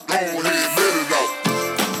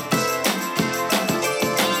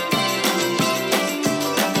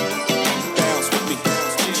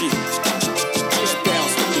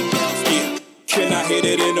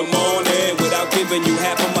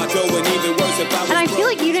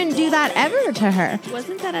forever to her.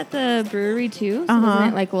 Wasn't that at the brewery too? So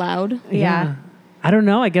wasn't it like loud? Yeah. I don't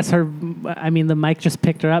know. I guess the mic just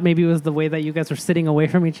picked her up. Maybe it was the way that you guys were sitting away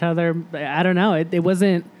from each other. I don't know. It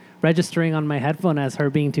wasn't registering on my headphone as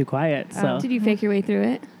her being too quiet. So Did you fake your way through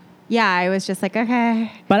it? Yeah, I was just like,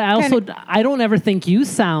 okay. But I don't ever think you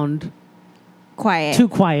sound Quiet. too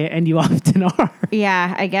quiet, and you often are.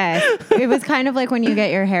 Yeah, I guess. It was kind of like when you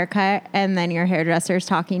get your hair cut and then your hairdresser's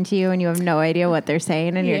talking to you and you have no idea what they're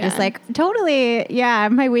saying and you're just like, totally, yeah,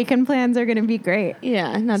 my weekend plans are going to be great.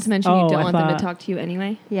 Yeah, not to mention you don't want them to talk to you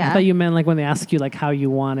anyway. Yeah. I thought you meant like when they ask you like how you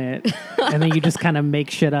want it, and then you just kind of make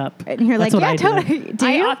shit up. And you're That's like, what yeah, I do. totally. Do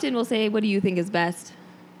I you? often will say, what do you think is best?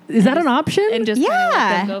 Is that an option? And just kind of let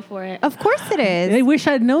Yeah. them go for it. Of course it is. I wish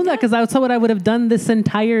I'd known that because that's what I would have done this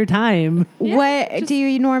entire time. What do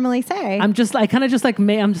you normally say? I just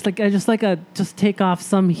take off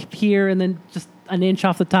some here and then just an inch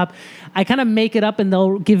off the top. I kind of make it up and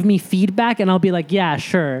they'll give me feedback and I'll be like, yeah,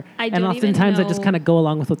 sure. I And don't even oftentimes I know- just kind of go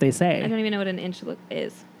along with what they I say. don't even know what an inch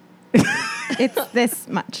is. It's this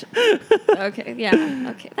much. Okay, yeah,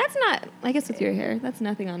 okay. That's not, I guess with your hair, that's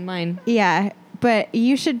nothing on mine. Yeah, but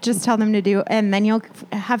you should just tell them to do, and then you'll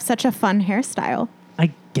have such a fun hairstyle.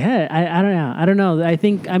 I get. I don't know. I don't know.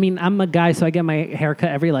 I'm a guy, so I get my haircut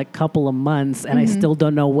every like couple of months, and I still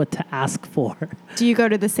don't know what to ask for. Do you go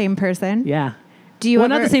to the same person? Yeah. Do you Well,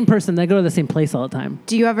 ever, not the same person. They go to the same place all the time.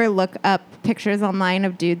 Do you ever look up pictures online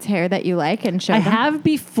of dudes' hair that you like and show I them? have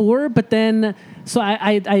before, but then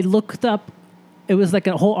I looked up. It was like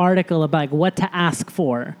a whole article about like what to ask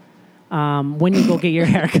for when you go get your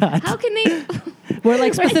haircut. How can they? Where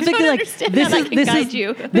like specifically like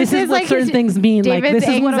this is what like certain things mean. Like David's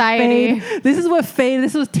this is what a anxiety. fade. This is what fade.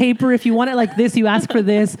 This was taper. If you want it like this, you ask for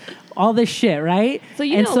this. All this shit, right? So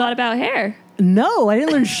you know a lot about hair. No, I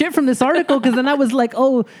didn't learn shit from this article because then I was like,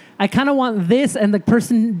 oh, I kind of want this, and the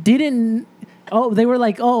person didn't. Oh, they were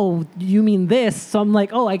like, oh, you mean this? So I'm like,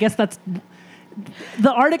 oh, I guess that's.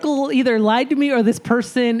 The article either lied to me or this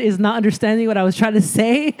person is not understanding what I was trying to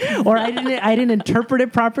say, or I didn't interpret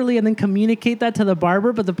it properly and then communicate that to the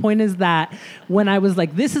barber. But the point is that when I was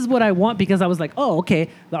like, this is what I want, because I was like, oh, okay,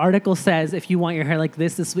 the article says if you want your hair like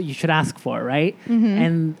this is what you should ask for, right?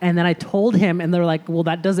 And then I told him, and they're like, well,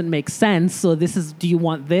 that doesn't make sense. So do you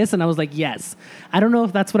want this? And I was like, yes. I don't know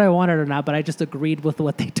if that's what I wanted or not, but I just agreed with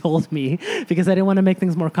what they told me because I didn't want to make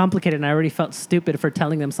things more complicated, and I already felt stupid for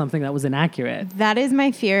telling them something that was inaccurate. That is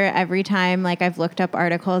my fear every time. Like I've looked up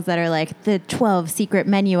articles that are like the 12 secret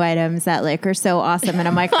menu items that like are so awesome, and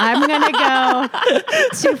I'm like, I'm gonna go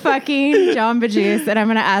to fucking Jamba Juice and I'm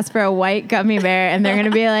gonna ask for a white gummy bear, and they're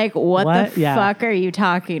gonna be like, what? The fuck are you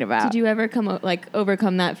talking about? Did you ever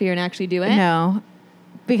overcome that fear and actually do it? No,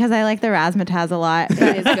 because I like the razzmatazz a lot.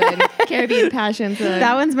 That is good. Caribbean Passion.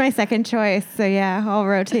 That one's my second choice. So yeah, I'll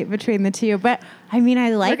rotate between the two. But I mean,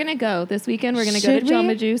 We're going to go this weekend. We're going to go to Should we?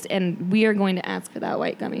 Jamba Juice, and we are going to ask for that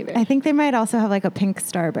white gummy bear. I think they might also have like a pink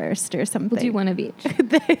starburst or something. We'll do one of each.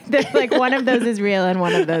 They're like one of those is real and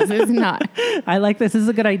one of those is not. I like this. This is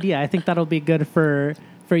a good idea. I think that'll be good for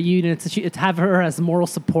you to have her as moral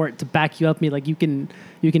support to back you up. Me like you can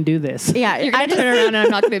do this. Yeah, You're going to turn around and I'm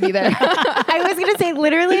not going to be there. I was going to say,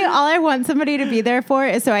 literally, all I want somebody to be there for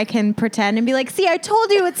is so I can pretend and be like, see, I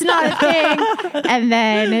told you it's not a thing. And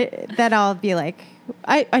then I'll be like,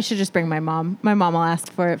 I should just bring my mom. My mom will ask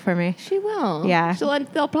for it for me. She will. Yeah.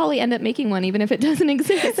 They'll probably end up making one even if it doesn't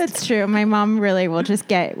exist. That's true. My mom really will just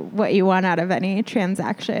get what you want out of any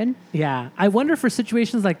transaction. Yeah. I wonder for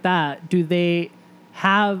situations like that, do they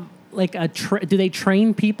have like do they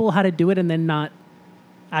train people how to do it and then not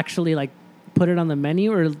actually like put it on the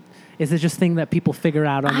menu, or is it just thing that people figure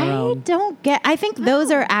out on their own? I think those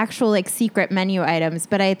are actual like secret menu items,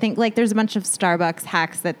 but I think like there's a bunch of Starbucks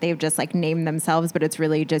hacks that they've just like named themselves, but it's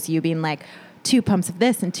really just you being like 2 pumps of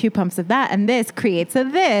this and 2 pumps of that, and this creates a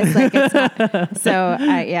this. Like it's not, so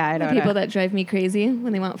I don't know. People that drive me crazy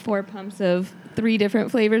when they want 4 pumps of 3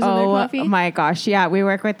 different flavors in their coffee. Oh my gosh. Yeah. We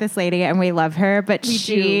work with this lady and we love her, but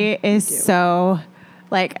she is so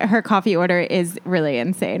like her coffee order is really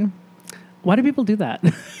insane. Why do people do that?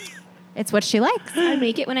 It's what she likes. I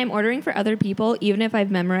make it when I'm ordering for other people, even if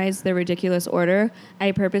I've memorized their ridiculous order.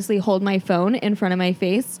 I purposely hold my phone in front of my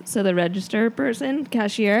face so the register person,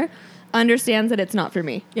 cashier, understands that it's not for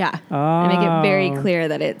me. Yeah. I make it very clear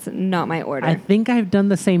that it's not my order. I think I've done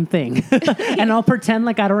the same thing. And I'll pretend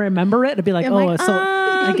like I don't remember it. I'll be like,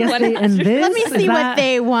 I guess they, and this. Let me see what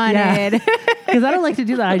they wanted. Because I don't like to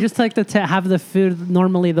do that. I just like to have the food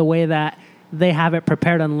normally the way that they have it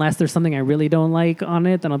prepared, unless there's something I really don't like on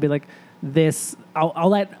it. Then I'll be like,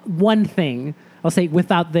 I'll add one thing I'll say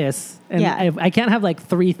without this. And Yeah. I can't have like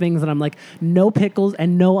 3 things that I'm like, no pickles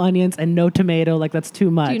and no onions and no tomato. Like that's too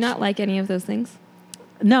much. Do you not like any of those things?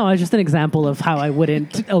 No, it's just an example of how I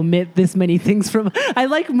wouldn't omit this many things from. I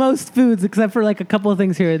like most foods except for like a couple of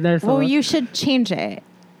things here and there. So. Well, you should change it.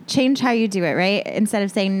 Change how you do it, right? Instead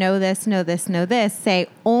of saying no this, no this, no this, say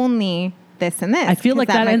only this and this. I feel like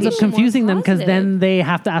 'cause that might ends be up confusing them because positive. then they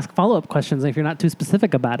have to ask follow-up questions if you're not too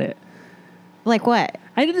specific about it. like what?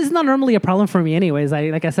 This is not normally a problem for me anyways.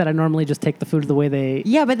 Like I said, I normally just take the food the way they...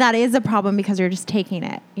 Yeah, but that is a problem because you're just taking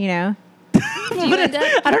it, you know? Do you end up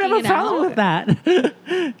I don't have picking a it problem out? with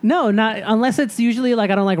that. No, not unless it's usually like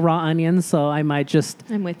I don't like raw onions, so I might just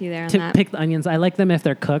I'm with you there on that. pick the onions. I like them if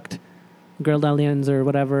they're cooked. Grilled onions or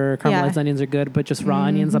whatever, caramelized onions are good, but just raw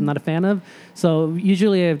onions I'm not a fan of. So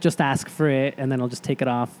usually I just ask for it and then I'll just take it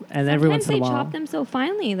off. And every once in a Sometimes they while... chop them so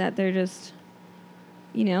finely that they're just,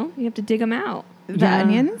 you have to dig them out. The Yeah.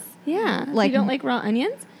 onions? Yeah. Like- You don't like raw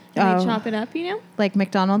onions? And Oh. they chop it up, Like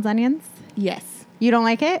McDonald's onions? Yes. You don't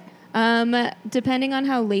like it? Depending on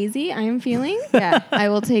how lazy I am feeling, Yeah. I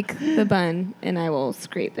will take the bun and I will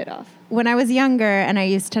scrape it off. When I was younger and I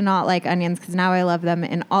used to not like onions because now I love them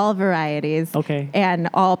in all varieties Okay. and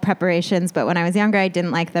all preparations. But when I was younger, I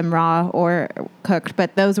didn't like them raw or cooked.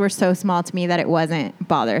 But those were so small to me that it wasn't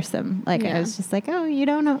bothersome. Like Yeah. I was just like, oh, you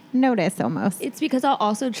don't notice almost. It's because I'll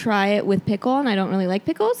also try it with pickle and I don't really like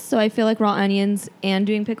pickles. So I feel like raw onions and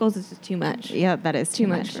doing pickles is just too much. Yeah, that is Too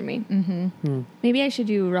much for me. Mm-hmm. Maybe I should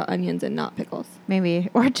do raw onions and not pickles. Maybe.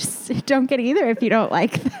 Or just don't get either if you don't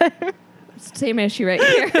like them. Same issue right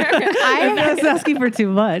here. I was asking for too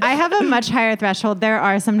much. I have a much higher threshold. There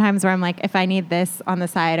are some times where I'm like, if I need this on the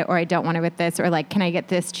side or I don't want it with this, or like, can I get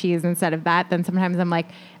this cheese instead of that? Then sometimes I'm like,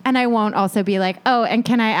 and I won't also be like, oh, and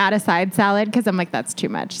can I add a side salad? Because I'm like, that's too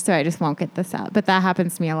much. So I just won't get the salad. But that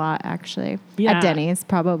happens to me a lot, actually. Yeah. At Denny's,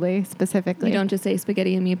 probably, specifically. You don't just say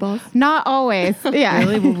spaghetti and meatballs? Not always. Yeah.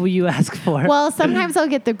 Really? What will you ask for? Well, sometimes I'll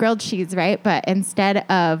get the grilled cheese, right? But instead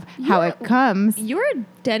of how it comes, Your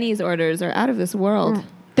Denny's orders are out of this world.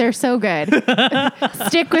 they're so good.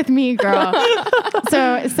 Stick with me, girl.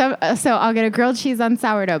 So I'll get a grilled cheese on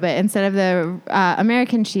sourdough, but instead of the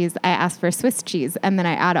American cheese, I ask for Swiss cheese, and then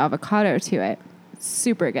I add avocado to it.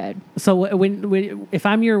 Super good. So when if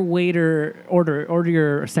I'm your waiter, order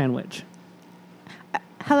your sandwich.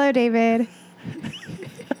 Hello, David.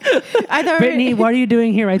 I thought Brittany, what are you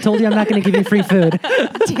doing here? I told you I'm not going to give you free food.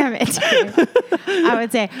 Damn it. I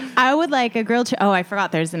would say, I would like a grilled cheese. Oh, I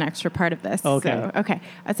forgot there's an extra part of this. Okay. So, okay.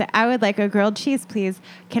 I'd say, I would like a grilled cheese, please.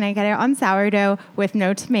 Can I get it on sourdough with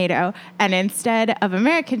no tomato? And instead of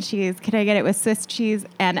American cheese, can I get it with Swiss cheese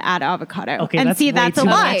and add avocado? Okay, and that's see, way that's a too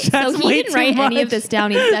lot. much. So That's he way didn't too write any much. of this down.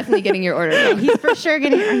 He's definitely getting your order wrong. He's for sure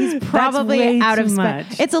getting, he's probably way out too of much.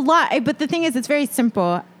 space. It's a lot. But the thing is, it's very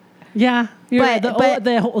simple. Yeah, But-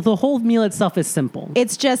 the whole meal itself is simple.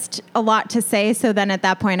 It's just a lot to say. So then at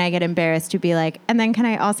that point, I get embarrassed to be like, and then can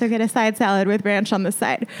I also get a side salad with ranch on the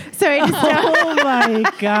side? So I just Oh my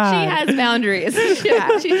god! She has boundaries.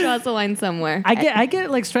 She draws the line somewhere. I get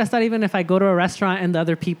like stressed out even if I go to a restaurant and the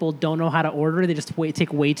other people don't know how to order. They just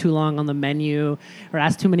take way too long on the menu or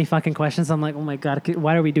ask too many fucking questions. I'm like, oh my god,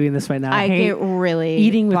 why are we doing this right now? I hate get really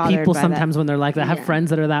eating with bothered people by sometimes when they're like that. I have Yeah. friends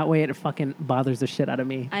that are that way. It fucking bothers the shit out of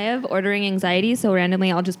me. I have ordering anxiety, so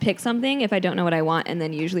randomly I'll just pick something if I don't know what I want, and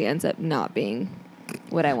then usually ends up not being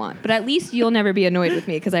what I want. But at least you'll never be annoyed with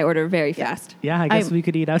me because I order very fast. Yeah, I guess I we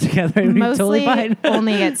could eat out together. It'd be mostly totally fine.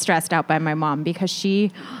 only get stressed out by my mom because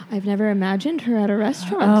she, I've never imagined her at a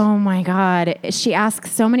restaurant. oh my God, she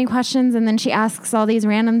asks so many questions and then she asks all these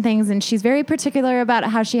random things and she's very particular about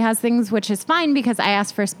how she has things, which is fine because I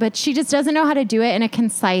asked first, but she just doesn't know how to do it in a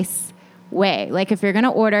concise way. Like if you're going to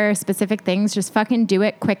order specific things, just fucking do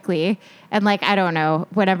it quickly. And like, I don't know,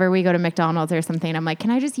 whenever we go to McDonald's or something, I'm like,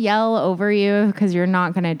 can I just yell over you? Because you're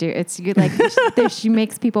not going to do it's you like, she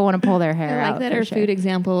makes people want to pull their hair I out. like that for our sure. food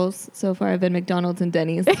examples so far have been McDonald's and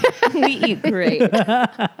Denny's. We eat great.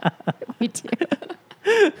 We do.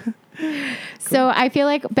 So I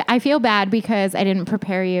feel bad because I didn't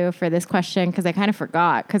prepare you for this question because I kind of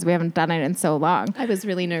forgot because we haven't done it in so long. I was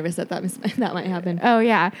really nervous that that might happen. Oh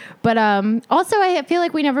yeah, but also I feel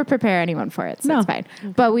like we never prepare anyone for it, so No. it's fine.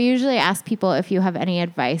 But we usually ask people if you have any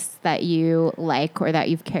advice that you like or that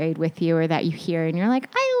you've carried with you or that you hear and you're like,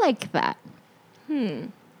 I like that.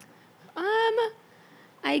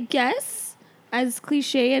 I guess as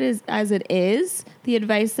cliche as it is, the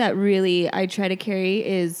advice that really I try to carry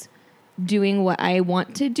is doing what I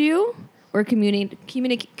want to do or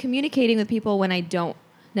communicating with people when I don't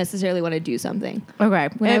necessarily want to do something. Okay.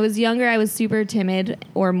 When I was younger, I was super timid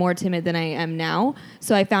or more timid than I am now.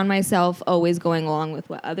 So I found myself always going along with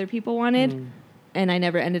what other people wanted. and I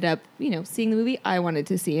never ended up, seeing the movie I wanted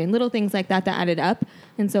to see, and little things like that added up.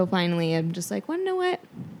 And so finally, I'm just like, well, you know what?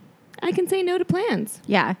 I can say no to plans.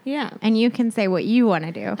 Yeah. Yeah. And you can say what you want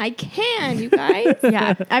to do. I can, you guys.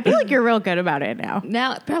 Yeah. I feel like you're real good about it now.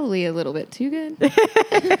 Now, probably a little bit too good.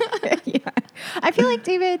 Yeah. I feel like,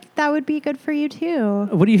 David, that would be good for you too.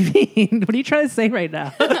 What do you mean? What are you trying to say right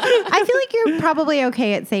now? I feel like you're probably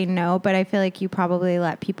okay at saying no, but I feel like you probably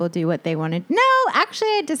let people do what they wanted. No, actually,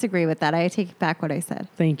 I disagree with that. I take back what I said.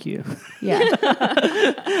 Thank you. Yeah.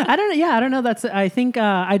 I don't know. I think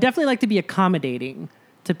I definitely like to be accommodating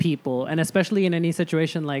to people, and especially in any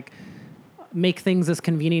situation, like make things as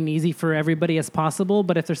convenient and easy for everybody as possible.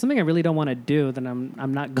 But if there's something I really don't want to do, then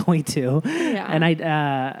I'm not going to. Yeah. And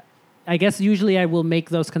I guess usually I will make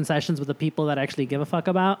those concessions with the people that I actually give a fuck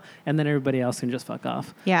about, and then everybody else can just fuck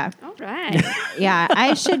off. Yeah. All right. Yeah.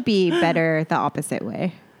 I should be better the opposite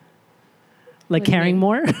way. Like What do you caring mean?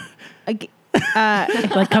 more, Like,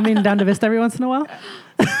 like coming down to Vista every once in a while.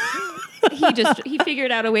 He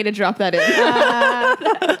figured out a way to drop that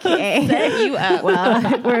in. okay. Set you up.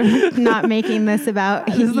 Well, we're not making this about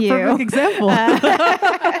This is the you. perfect example.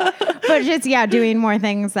 But just, doing more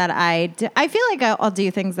things that I feel like I'll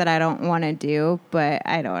do things that I don't want to do, but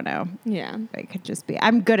I don't know. Yeah. It could just be,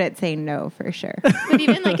 I'm good at saying no for sure. But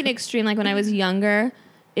even like an extreme, like when I was younger,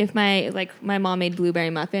 if my mom made blueberry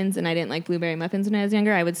muffins and I didn't like blueberry muffins when I was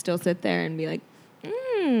younger, I would still sit there and be like,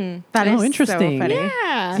 That is interesting. so funny.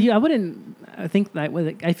 yeah. See, I wouldn't think that with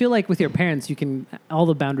it. I feel like with your parents, all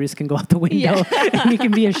the boundaries can go out the window, and you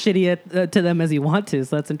can be as shitty to them as you want to.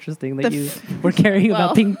 So that's interesting that you were caring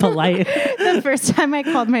about being polite. The first time I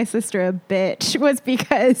called my sister a bitch was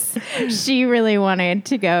because she really wanted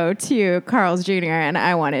to go to Carl's Jr. and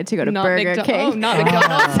I wanted to go to Burger King. Oh, not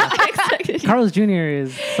McDonald's. Carl's Jr.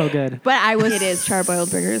 is so good. But I was It is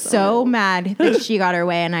charbroiled burgers. so mad that she got her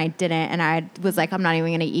way and I didn't, and I was like, I'm not even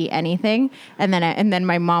going to eat anything. And then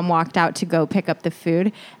my mom walked out to go pick up the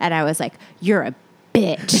food, and I was like, "You're a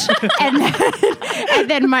bitch." and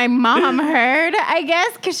then my mom heard, I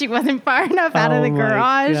guess, because she wasn't far enough out of the Oh my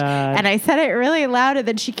garage, God. and I said it really loud. And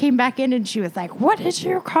then she came back in, and she was like, "What did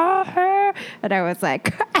you call her?" And I was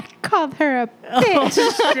like, "I called her a bitch."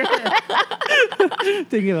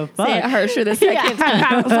 Didn't give a fuck. Say it harsher the second time.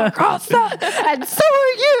 I was like, "Oh, stop." And so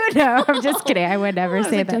are you. No, I'm just kidding. I would never I was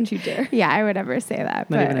say like, that. don't you dare. Yeah, I would never say that.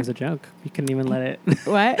 Not but even as a joke. You couldn't even let it.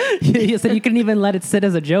 what? You said you couldn't even let it sit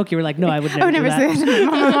as a joke. You were like, no, I would never. I would do never that. say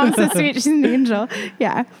that. My mom's so sweet. She's an angel.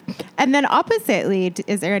 Yeah. And then oppositely,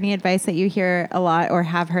 is there any advice that you hear a lot or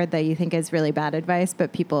have heard that you think is really bad advice,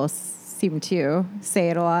 but people seem to say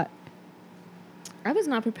it a lot? I was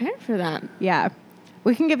not prepared for that. Yeah.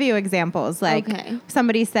 We can give you examples. Like Okay.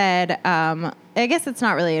 somebody said, I guess it's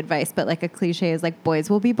not really advice, but like a cliche is like, boys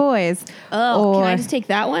will be boys. Oh, Or- can I just take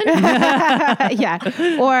that one? Yeah.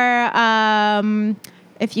 Or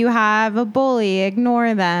if you have a bully,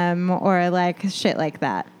 ignore them, or like shit like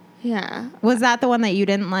that. Yeah. Was that the one that you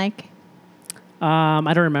didn't like? I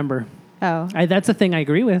don't remember. Oh, That's a thing I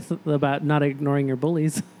agree with about not ignoring your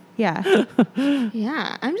bullies. yeah.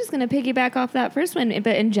 Yeah. I'm just going to piggyback off that first one,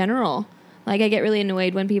 but in general, like I get really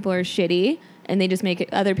annoyed when people are shitty and they just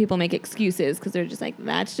other people make excuses because they're just like,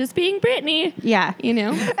 that's just being Brittany. Yeah. You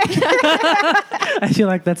know? I feel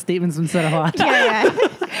like that statement's been said a lot. Yeah, yeah.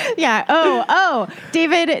 Yeah. Oh,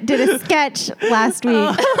 David did a sketch last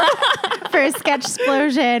week for a sketch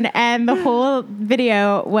explosion, and the whole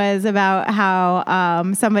video was about how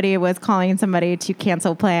somebody was calling somebody to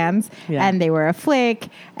cancel plans, Yeah. and they were a flake,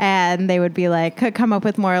 and they would be like, could come up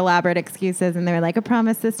with more elaborate excuses, and they were like, I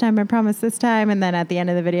promise this time, and then at the end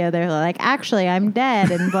of the video, they're like, actually, I'm dead,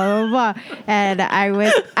 and blah blah blah, and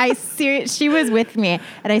she was with me,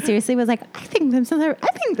 and I seriously was like, I think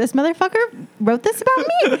this motherfucker wrote this about me.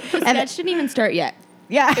 The sketch didn't even start yet.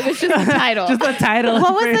 Yeah. It was just the title. Just the title.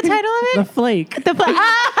 What was the title of it? The Flake.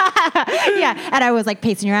 Yeah. And I was like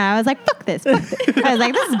pacing around. I was like, fuck this. I was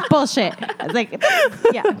like, this is bullshit. I was like,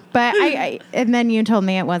 yeah. But and then you told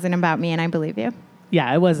me it wasn't about me, and I believe you.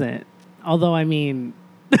 Yeah, it wasn't. Although, I mean,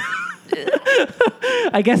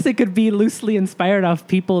 I guess it could be loosely inspired off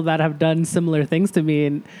people that have done similar things to me,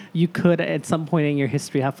 and you could, at some point in your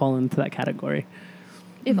history, have fallen into that category.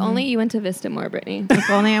 If only you went to Vista more, Brittany. If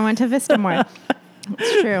only I went to Vista more.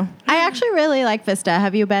 It's true. I actually really like Vista.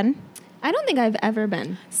 Have you been? I don't think I've ever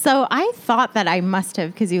been. So I thought that I must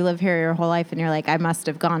have, because you live here your whole life, and you're like, I must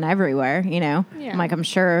have gone everywhere, you know? Yeah. I'm like, I'm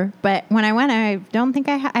sure. But when I went, I don't think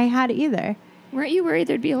I had either. Weren't you worried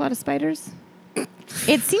there'd be a lot of spiders?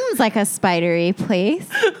 It seems like a spidery place.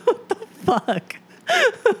 Fuck.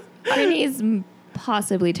 Brittany's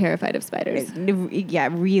possibly terrified of spiders. Yeah,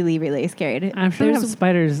 really, really scared. I'm sure we have There's-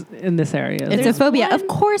 spiders in this area. It's a There's phobia. one- Of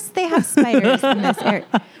course, they have spiders in this area.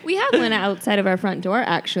 We have one outside of our front door,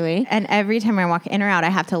 actually. And every time I walk in or out, I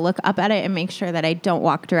have to look up at it and make sure that I don't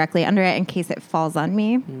walk directly under it in case it falls on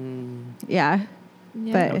me. Yeah.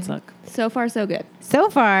 Yeah. That would But suck. So far, so good. so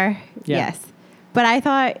far, Yeah. yes. But I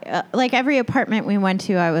thought, like every apartment we went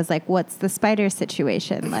to, I was like, what's the spider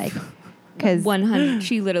situation like? Because 100.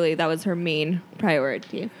 She literally, that was her main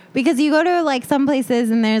priority. you go to like some places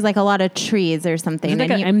and there's like a lot of trees or something. There's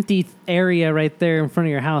like and an empty area right there in front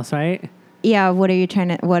of your house, right? yeah, what are you trying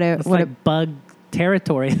to, It's like bug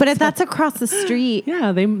territory. but if that's across the street,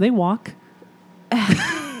 yeah, they walk.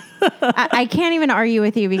 I can't even argue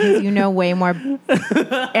with you because you know way more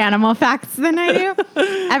animal facts than I do.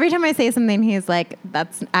 Every time I say something, he's like,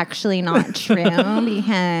 that's actually not true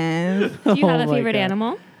because Do you have Oh a my favorite God.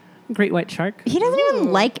 animal? Great white shark. he doesn't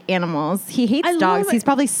even like animals. He hates I love dogs. it. He's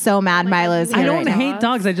probably so mad Milo's I here I right don't now. hate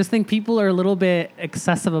dogs. I just think people are a little bit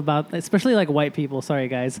excessive about, especially like white people. Sorry,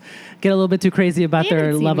 guys, get a little bit too crazy about They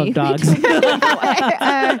their haven't seen love me. of dogs.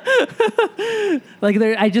 Like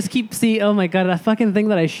I just keep seeing. Oh my God, that fucking thing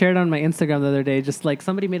that I shared on my Instagram the other day. Just like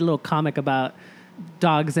somebody made a little comic about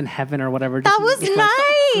dogs in heaven or whatever. That Just- was just,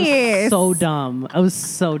 like, nice. so dumb. I was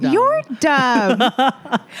so dumb. You're dumb.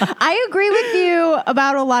 I agree with you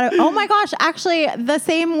about a lot of. Oh my gosh! Actually, the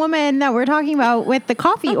same woman that we're talking about with the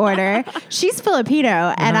coffee order, she's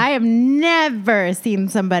Filipino, and I have never seen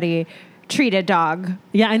somebody treat a dog.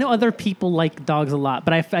 Yeah, I know other people like dogs a lot,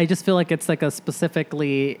 but I just feel like it's like a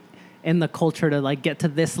specifically in the culture to like get to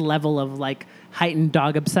this level of like heightened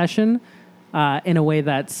dog obsession in a way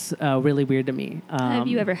that's really weird to me. Have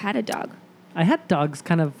you ever had a dog? I had dogs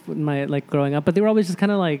kind of in my like growing up, but they were always just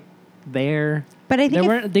kind of like there. But I think There if-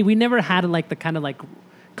 weren't we never had like the kind of like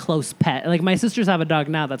close pet. Like my sisters have a dog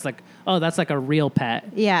now that's like, oh, that's like a real pet.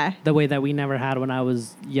 Yeah. The way that we never had when I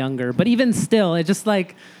was younger. But even still, it just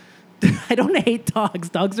like I don't hate dogs.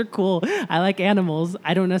 Dogs are cool. I like animals.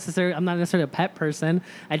 I'm not necessarily a pet person.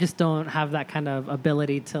 I just don't have that kind of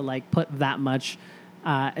ability to like put that much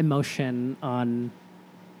emotion on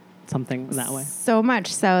something that way. So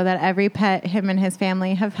much so that every pet him and his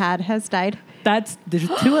family have had has died. There's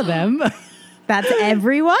two of them, That's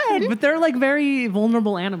everyone. but they're like very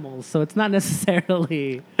vulnerable animals. So it's not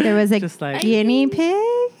necessarily There was a just like guinea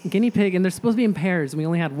pig. guinea pig, and they're supposed to be in pairs. And we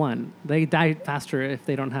only had one. They die faster if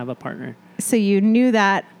they don't have a partner. So you knew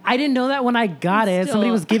that. I didn't know that when I got it. Still.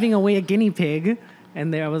 Somebody was giving away a guinea pig,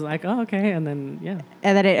 and I was like, "Oh, okay." And then, yeah,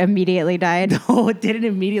 And that it immediately died. no, it didn't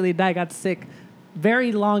immediately die. I got sick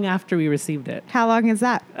very long after we received it. How long is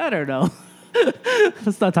that? I don't know.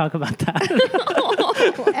 Let's not talk about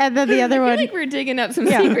that. And then the other I feel one. like we're digging up some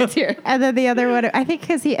Yeah. secrets here. And then the other one. I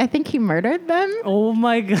think he murdered them. Oh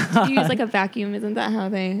my god! You use like a vacuum, isn't that how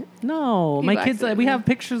they? No, You my kids. We accidentally- have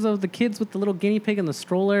pictures of the kids with the little guinea pig in the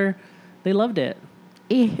stroller. They loved it.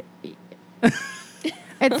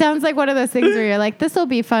 It sounds like one of those things where you're like, this will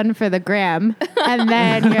be fun for the gram. And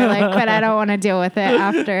then you're like, but I don't want to deal with it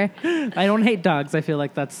after. I don't hate dogs. I feel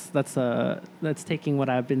like that's taking what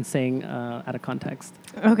I've been saying out of context.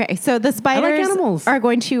 Okay, so the spiders animals. are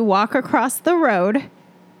going to walk across the road.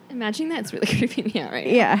 Imagining that's really creeping me out right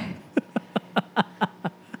now. Yeah.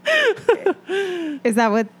 Is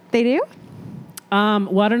that what they do?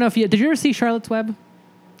 Well, I don't know if did you ever see Charlotte's Web?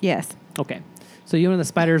 Yes. Okay. So when the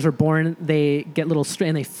spiders are born, they get little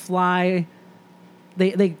and they fly.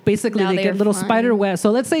 They basically Now they they get are little flying. spider web.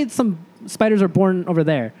 So let's say some spiders are born over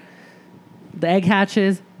there. The egg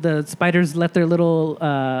hatches. The spiders let their little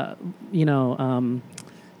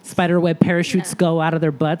spider web parachutes Yeah. go out of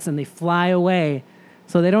their butts and they fly away.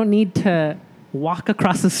 So they don't need to walk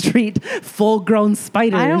across the street full grown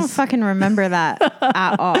spiders. I don't fucking remember that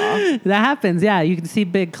at all. That happens. Yeah, you can see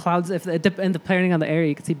big clouds. And depending on the area,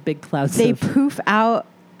 you can see big clouds. They of, poof out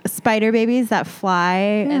spider babies that fly.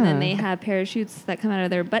 And then Yeah. they have parachutes that come out of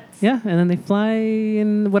their butts. yeah, and then they fly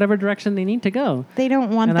in whatever direction they need to go. They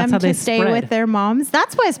don't want And that's them how to they stay spread. with their moms.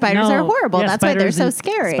 That's why spiders No, are horrible. yeah, That's why they're spiders so eat-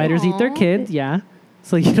 scary. Spiders eat their Aw. kids. Yeah,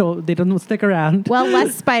 so they don't stick around. Well,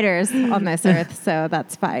 less spiders on this earth, so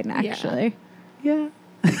that's fine, actually. yeah.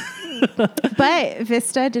 But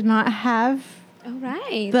Vista did not have All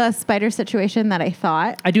right. the spider situation that I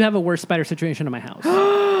thought. I do have a worse spider situation in my house.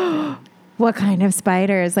 What kind of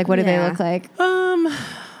spiders? Like, what do they Yeah. look like?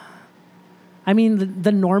 I mean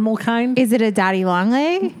the normal kind. Is it a daddy long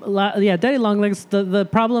leg? Yeah, daddy long legs. The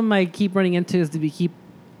problem I keep running into is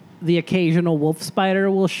the occasional wolf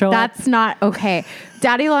spider will show up. That's not okay.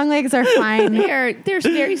 Daddy long legs are fine. They're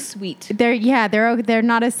very sweet. They're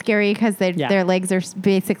not as scary because Yeah. their legs are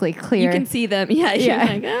basically clear. You can see them. Yeah. You're Yeah.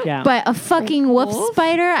 like, oh. Yeah. But a fucking wolf Wolf?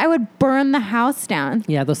 spider, I would burn the house down.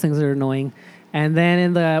 Yeah, those things are annoying. And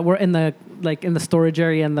then we're in the storage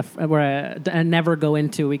area and where I never go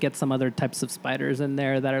into, we get some other types of spiders in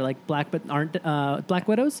there that are like black but aren't black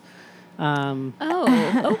widows.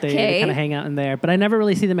 Oh, They okay. kind of hang out in there, but I never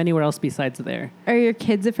really see them anywhere else besides there. Are your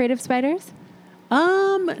kids afraid of spiders?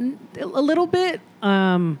 A little bit.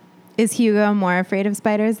 Is Hugo more afraid of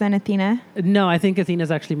spiders than Athena? No, I think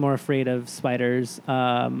Athena's actually more afraid of spiders.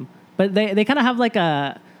 But they kind of have like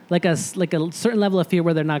a certain level of fear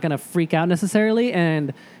where they're not going to freak out necessarily.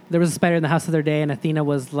 And there was a spider in the house the other day, and Athena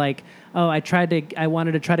was like, "Oh, I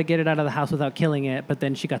wanted to try to get it out of the house without killing it, but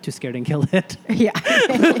then she got too scared and killed it." Yeah.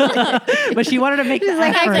 But she wanted to make the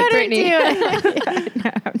Like, I effort. couldn't Brittany. do it. Yeah,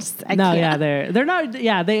 no, I'm just, I No, can't. yeah, they're not.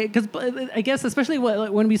 Yeah, because I guess especially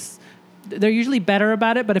when they're usually better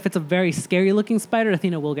about it. But if it's a very scary looking spider,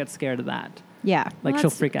 Athena will get scared of that. Yeah. Like Well, she'll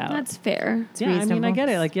that's- freak out. That's fair. It's Yeah, I mean, I reasonable. get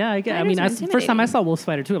it. Like, yeah, I get. I Spiders mean, are first time I intimidating. saw wolf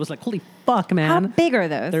spider too, I was like, "Holy fuck, How man!" big are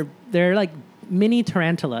those? They're like mini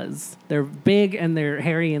tarantulas. They're big and they're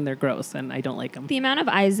hairy and they're gross, and I don't like them. The amount of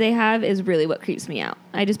eyes they have is really what creeps me out.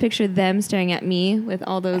 I just picture them staring at me with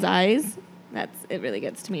all those eyes. It really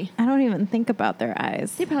gets to me. I don't even think about their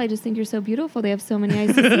eyes. They probably just think you're so beautiful. They have so many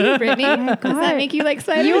eyes to see, Brittany. Does God. that make you like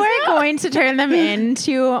spiders? You are going to turn them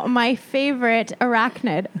into my favorite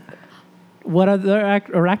arachnid. What other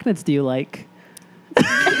arachnids do you like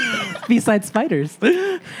besides spiders?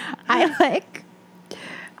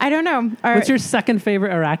 I don't know. What's your second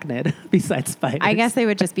favorite arachnid besides spiders? I guess they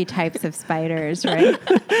would just be types of spiders, right?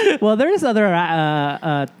 Well, there's other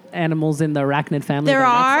animals in the arachnid family. There that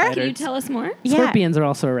not are? Can you spiders. tell us more? Yeah. Scorpions are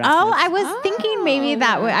also arachnids. Oh, I was thinking maybe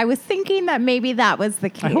that. Oh. I was thinking that maybe that was the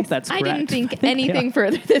case. I hope that's I correct. didn't think they anything are.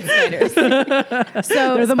 further than spiders.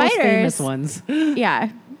 So They're the most spiders. famous ones. Yeah.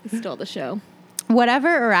 Stole the show. Whatever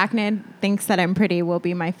arachnid thinks that I'm pretty will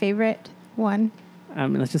be my favorite one. I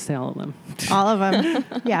mean, let's just say all of them. All of them.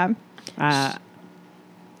 Yeah.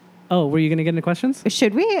 Were you going to get into questions?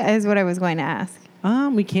 Should we? Is what I was going to ask.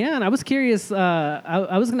 We can. I was curious.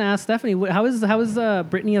 I was going to ask Stephanie, how is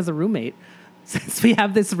Brittany as a roommate? Since we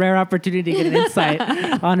have this rare opportunity to get an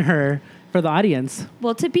insight on her for the audience.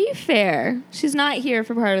 Well, to be fair, she's not here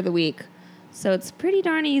for part of the week. So it's pretty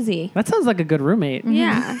darn easy. That sounds like a good roommate.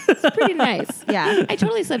 Yeah, it's pretty nice. Yeah. I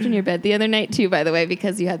totally slept in your bed the other night too, by the way,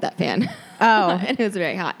 because you had that fan. Oh, And it was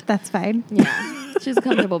very hot. that's fine. Yeah. She was a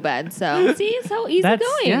comfortable bed. So see, it's so easy That's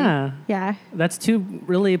going. yeah. Yeah. That's two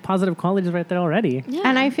really positive qualities right there already. Yeah.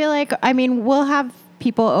 And I feel like, we'll have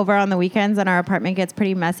people over on the weekends and our apartment gets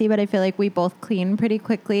pretty messy, but I feel like we both clean pretty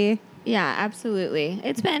quickly. Yeah, absolutely.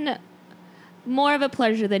 It's been more of a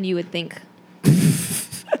pleasure than you would think.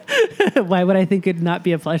 Why would I think it'd not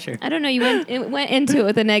be a pleasure? I don't know. You went into it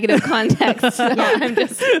with a negative context. So I'm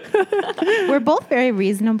just We're both very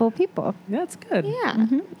reasonable people. Yeah, that's good. yeah,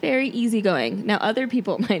 very easygoing. Now other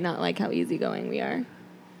people might not like how easygoing we are.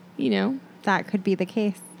 You know. That could be the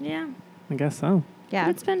case. Yeah. I guess so. But Yeah.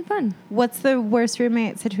 it's been fun. What's the worst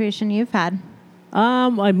roommate situation you've had?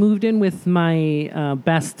 I moved in with my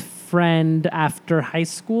best friend after high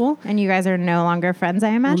school. And you guys are no longer friends, I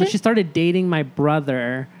Well, imagine? she started dating my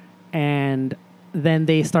brother, and then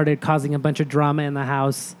they started causing a bunch of drama in the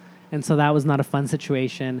house, and so that was not a fun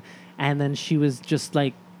situation. And then she was just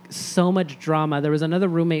like so much drama. There was another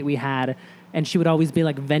roommate we had, and she would always be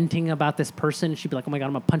like venting about this person. She'd be like, "Oh my God,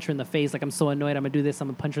 I'm gonna punch her in the face. Like, I'm so annoyed. I'm gonna do this. I'm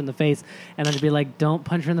gonna punch her in the face." And I'd be like, "Don't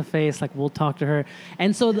punch her in the face. Like, we'll talk to her."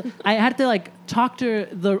 And so I had to like talk to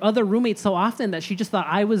the other roommate so often that she just thought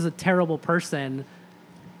I was a terrible person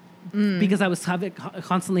because I was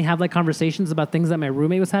constantly have like conversations about things that my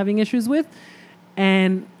roommate was having issues with.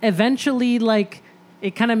 And eventually, like,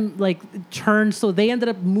 it kind of like turned. So they ended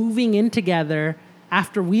up moving in together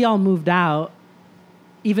after we all moved out,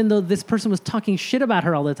 even though this person was talking shit about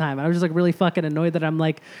her all the time. I was just like really fucking annoyed that I'm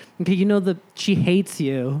like, okay, you know that she hates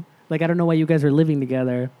you. Like, I don't know why you guys are living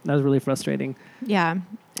together. That was really frustrating. yeah.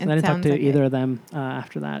 And I didn't talk to either of them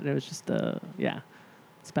after that. It was just,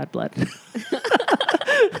 it's bad blood.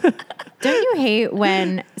 Don't you hate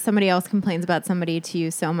when somebody else complains about somebody to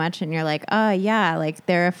you so much and you're like, oh, yeah, like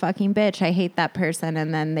they're a fucking bitch. I hate that person.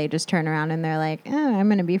 And then they just turn around and they're like, oh, I'm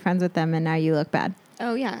going to be friends with them. And now you look bad.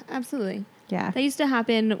 Oh yeah, absolutely. Yeah. That used to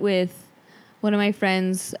happen with one of my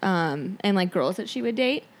friends and like girls that she would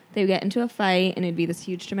date. They would get into a fight and it'd be this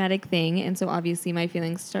huge dramatic thing. And so obviously my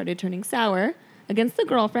feelings started turning sour against the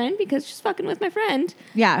girlfriend because she's fucking with my friend.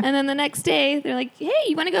 Yeah. And then the next day they're like, hey,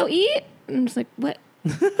 you want to go eat? And I'm just like, what?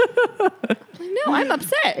 No, I'm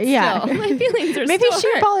upset. Yeah. Still. My feelings are Maybe still she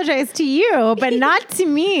hurt. apologized to you, but not to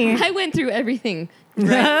me. I went through everything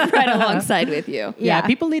right alongside with you. Yeah,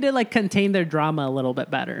 people need to like contain their drama a little bit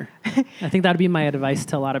better. I think that'd be my advice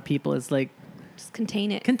to a lot of people is like Just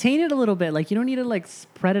contain it. contain it a little bit. Like you don't need to like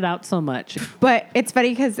spread it out so much. But it's funny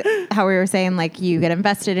because how we were saying, like, you get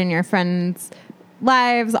invested in your friends'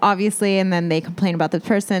 lives, obviously, and then they complain about the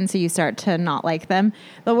person, so you start to not like them.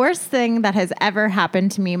 The worst thing that has ever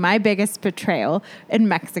happened to me, my biggest betrayal in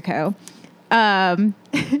Mexico,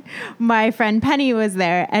 my friend Penny was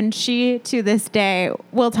there, and she, to this day,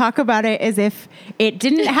 will talk about it as if it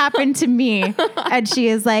didn't happen to me. And she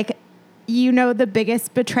is like, you know, the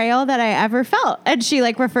biggest betrayal that I ever felt. And she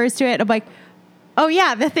like refers to it. I'm like, oh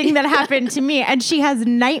yeah, the thing that happened to me. And she has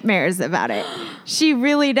nightmares about it. She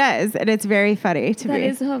really does. And it's very funny to me. That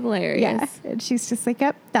is hilarious. Yeah. And she's just like,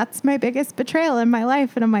 yep, that's my biggest betrayal in my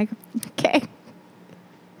life. And I'm like, okay.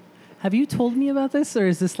 Have you told me about this, or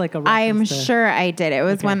is this like a? I'm reference to- sure I did. It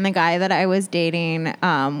was Okay. when the guy that I was dating,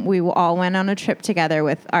 we all went on a trip together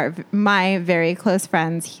with my very close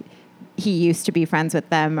friends. He used to be friends with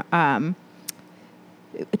them.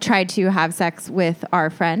 Tried to have sex with our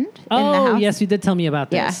friend in the Oh, house. yes, you did tell me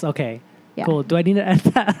about Yeah. this. Okay, Yeah. cool. Do I need to edit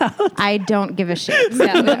that out? I don't give a shit.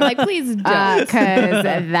 Yeah, like, please don't. Because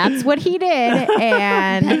that's what he did.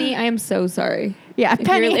 And Penny, I am so sorry. yeah,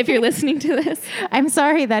 Penny, If you're listening to this. I'm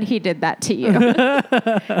sorry that he did that to you.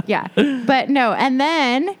 Yeah. But no. And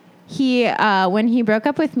then he, when he broke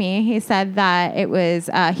up with me, he said that it was,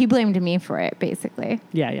 he blamed me for it, basically.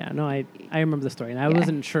 Yeah. No, I remember the story, and I Yeah.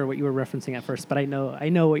 wasn't sure what you were referencing at first, but I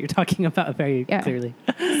know what you're talking about very Yeah. clearly.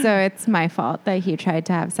 So it's my fault that he tried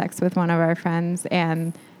to have sex with one of our friends,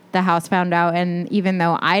 and the house found out. And even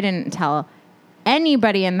though I didn't tell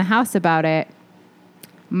anybody in the house about it,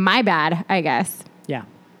 my bad, I guess. Yeah.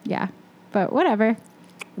 Yeah. But whatever.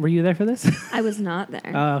 Were you there for this? I was not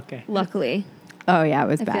there. Oh, okay. Luckily. Oh, yeah, it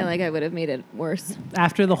was I bad. feel like I would have made it worse.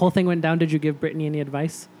 After the whole thing went down, did you give Brittany any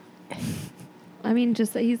advice? I mean,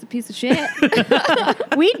 just that he's a piece of shit.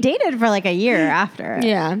 We dated for like a year after.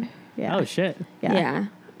 Yeah. Yeah. Oh shit, Yeah.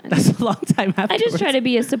 that's a long time after. I just try to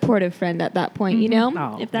be a supportive friend at that point, you know?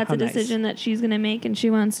 Oh, if that's how a nice. decision that she's going to make and she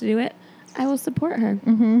wants to do it, I will support her.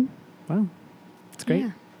 Wow, it's great.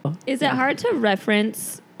 Yeah. Oh, Is it hard to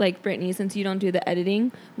reference, like Brittany, since you don't do the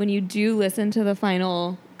editing, when you do listen to the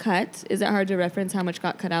final cut, is it hard to reference how much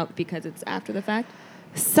got cut out because it's after the fact?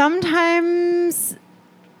 Sometimes,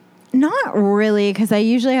 not really, because I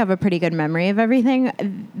usually have a pretty good memory of everything.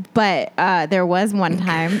 But there was one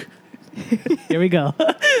time Here we go.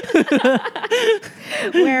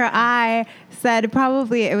 where I said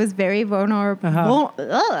probably it was very vulnerable.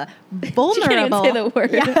 Uh-huh. She can't even Vulnerable. say the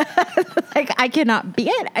word. Like I cannot be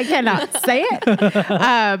it. I cannot say it.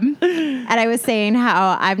 And I was saying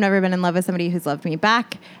how I've never been in love with somebody who's loved me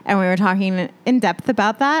back, and we were talking in depth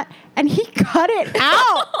about that, and he cut it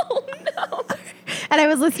out. Oh, no. And I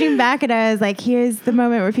was listening back, and I was like, "Here's the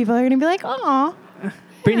moment where people are going to be like, oh."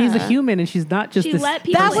 Brittany's a Yeah. human, and she's not just She this. let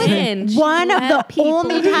people That was in. She one of let the people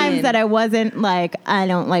only times in. that I wasn't like, I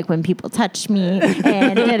don't like when people touch me,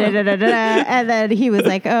 and da-da-da-da-da. And then he was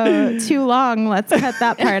like, oh, too long. Let's cut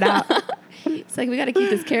that part out. It's like, we got to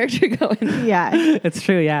keep this character going. Yeah. It's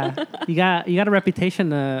true. Yeah, you got a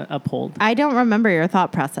reputation to uphold. I don't remember your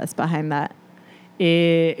thought process behind that.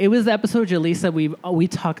 It was the episode, Jaleesa. We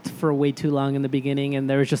talked for way too long in the beginning, and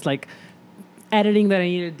there was just like editing that I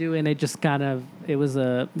needed to do, and it just it was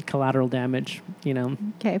a collateral damage, you know.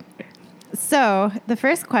 Okay. So the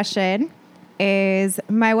first question is,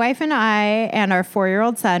 my wife and I and our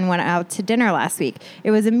 4-year-old son went out to dinner last week.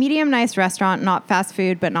 It was a medium nice restaurant, not fast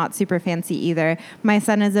food, but not super fancy either. My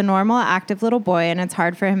son is a normal, active little boy, and it's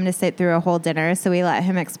hard for him to sit through a whole dinner, so we let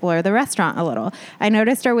him explore the restaurant a little. I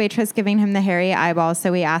noticed our waitress giving him the hairy eyeballs,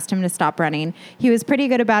 so we asked him to stop running. He was pretty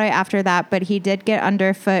good about it after that, but he did get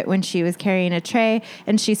underfoot when she was carrying a tray,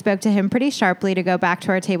 and she spoke to him pretty sharply to go back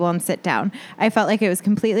to our table and sit down. I felt like it was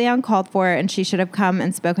completely uncalled for, and she should have come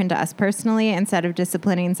and spoken to us personally instead of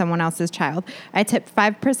disciplining someone else's child. I tipped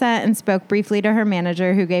 5% and spoke briefly to her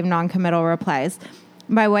manager, who gave non-committal replies.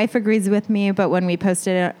 My wife agrees with me, but when we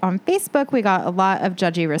posted it on Facebook, we got a lot of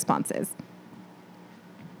judgy responses.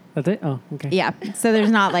 That's it. Oh, okay. Yeah, so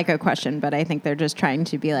there's not like a question, but I think they're just trying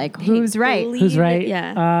to be like, who's right? Believe Who's it, right?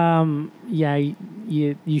 Yeah. Yeah.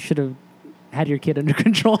 You should have had your kid under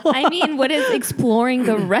control. I mean, what does exploring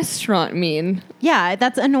the restaurant mean? Yeah,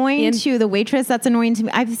 that's annoying And- to the waitress. That's annoying to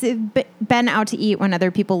me. I've been out to eat when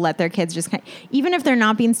other people let their kids just even if they're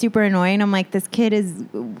not being super annoying, I'm like, this kid is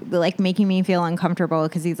like making me feel uncomfortable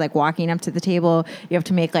because he's like walking up to the table. You have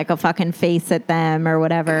to make like a fucking face at them or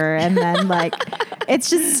whatever. And then like, It's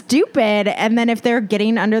just stupid. And then if they're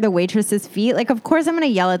getting under the waitress's feet, like, of course I'm going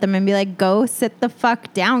to yell at them and be like, go sit the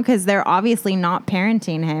fuck down, because they're obviously not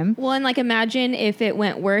parenting him. Well, and like imagine if it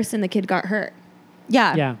went worse and the kid got hurt.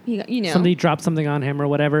 Yeah. Yeah. You know. Somebody dropped something on him or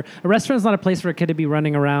whatever. A restaurant's not a place for a kid to be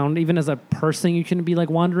running around. Even as a person, you shouldn't be like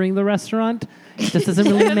wandering the restaurant. It just doesn't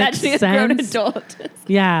really make Imagining sense. a grown adult.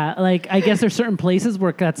 Yeah, like I guess there's certain places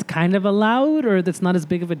where that's kind of allowed, or that's not as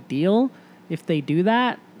big of a deal if they do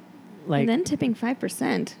that. Like And then tipping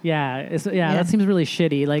 5%. yeah, that seems really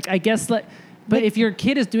shitty. Like I guess like. But if your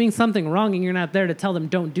kid is doing something wrong and you're not there to tell them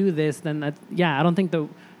don't do this, then I don't think the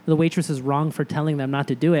waitress is wrong for telling them not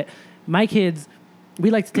to do it. My kids, we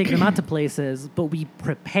like to take them out to places, but we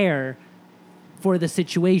prepare for the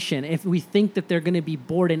situation. If we think that they're going to be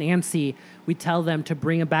bored and antsy, we tell them to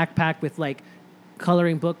bring a backpack with like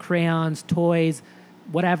coloring book, crayons, toys,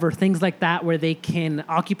 whatever, things like that, where they can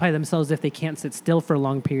occupy themselves if they can't sit still for a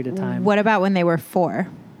long period of time. What about when they were 4?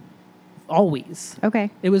 Always. Okay.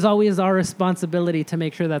 It was always our responsibility to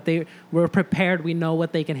make sure that they were prepared. We know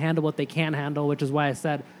what they can handle, what they can't handle, which is why I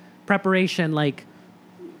said preparation, like,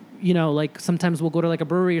 you know, like sometimes we'll go to like a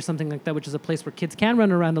brewery or something like that, which is a place where kids can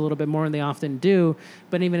run around a little bit more, and they often do.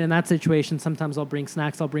 But even in that situation, sometimes I'll bring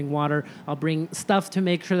snacks, I'll bring water, I'll bring stuff to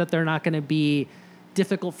make sure that they're not going to be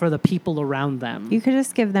difficult for the people around them. You could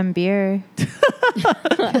just give them beer.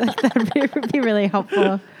 That would be really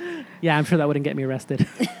helpful. Yeah, I'm sure that wouldn't get me arrested.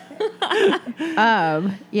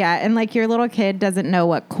 Yeah, and like your little kid doesn't know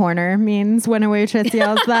what corner means when a waitress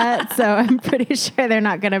yells that, so I'm pretty sure they're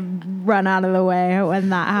not going to run out of the way when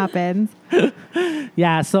that happens.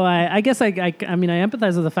 Yeah, so I guess I mean I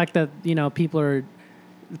empathize with the fact that, you know, parents are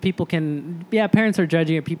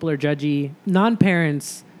judgy or people are judgy.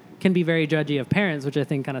 Non-parents can be very judgy of parents, which I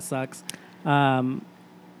think kind of sucks.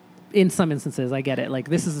 In some instances, I get it. Like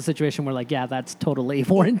this is a situation where like, yeah, that's totally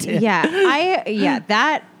warranted.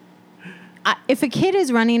 If a kid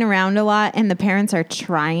is running around a lot and the parents are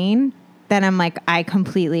trying, then I'm like, I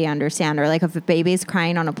completely understand. Or like if a baby's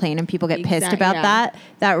crying on a plane and people get pissed about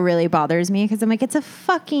that really bothers me, because I'm like, it's a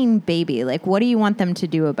fucking baby. Like, what do you want them to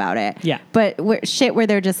do about it? Yeah. But where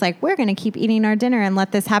they're just like, we're going to keep eating our dinner and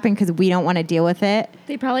let this happen because we don't want to deal with it.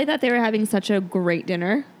 They probably thought they were having such a great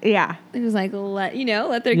dinner. Yeah. It was like, let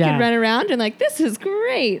their kid run around and like, this is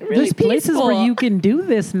great. Really There's places peaceful. where you can do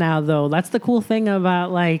this now, though. That's the cool thing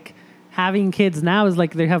about like having kids now is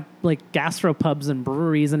like they have like gastropubs and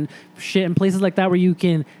breweries and shit and places like that where you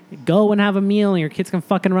can go and have a meal and your kids can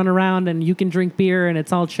fucking run around and you can drink beer and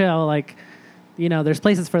it's all chill. Like, you know, there's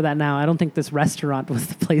places for that now. I don't think this restaurant was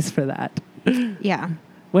the place for that. Yeah.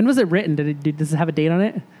 When was it written? Does it have a date on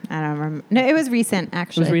it? I don't remember. No, it was recent,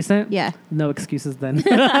 actually. It was recent? Yeah. No excuses then.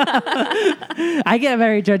 I get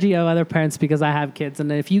very judgy of other parents because I have kids. And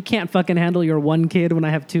if you can't fucking handle your one kid when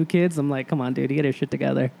I have 2 kids, I'm like, come on, dude, you get your shit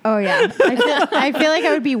together. Oh, yeah. I feel like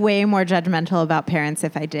I would be way more judgmental about parents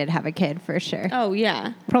if I did have a kid, for sure. Oh,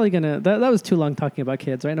 yeah. Probably gonna, that was too long talking about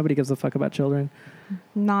kids, right? Nobody gives a fuck about children.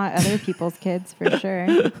 Not other people's kids, for sure.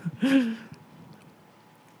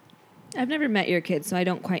 I've never met your kids, so I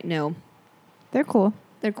don't quite know. They're cool.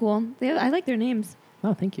 They're cool. I like their names.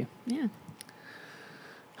 Oh, thank you. Yeah.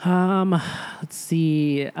 Let's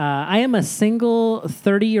see. I am a single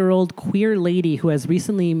 30-year-old queer lady who has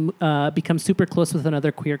recently become super close with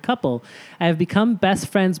another queer couple. I have become best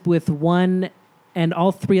friends with one, and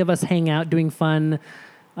all 3 of us hang out doing fun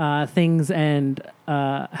things and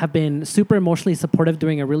have been super emotionally supportive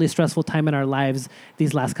during a really stressful time in our lives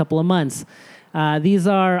these last couple of months. These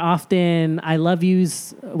are often I love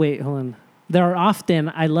yous. Wait, hold on. There are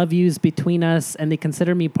often I love yous between us, and they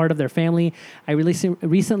consider me part of their family. I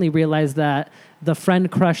recently realized that the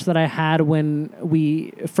friend crush that I had when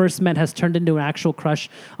we first met has turned into an actual crush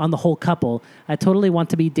on the whole couple. I totally want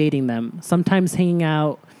to be dating them. Sometimes hanging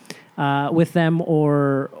out with them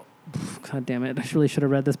or... God damn it. I really should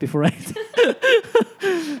have read this before I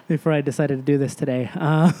decided to do this today.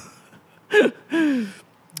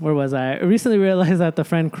 Where was I? I recently realized that the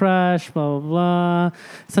friend crush, blah, blah, blah.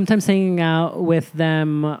 Sometimes hanging out with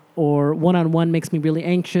them or one-on-one makes me really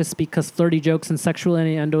anxious because flirty jokes and sexual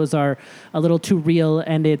innuendos are a little too real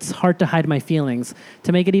and it's hard to hide my feelings.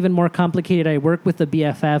 To make it even more complicated, I work with the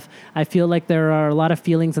BFF. I feel like there are a lot of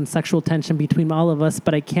feelings and sexual tension between all of us,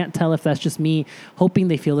 but I can't tell if that's just me hoping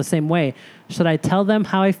they feel the same way. Should I tell them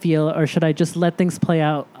how I feel or should I just let things play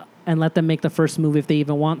out and let them make the first move if they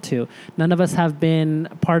even want to? None of us have been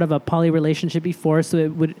part of a poly relationship before, so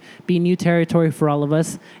it would be new territory for all of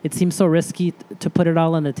us. It seems so risky to put it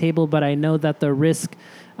all on the table, but I know that the risk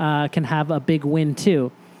can have a big win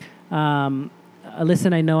too.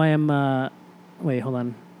 Listen, I know I am... wait, hold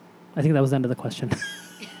on. I think that was the end of the question.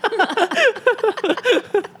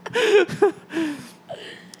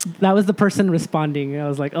 That was the person responding. I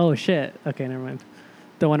was like, oh shit. Okay, never mind.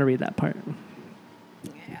 Don't want to read that part.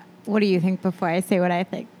 What do you think before I say what I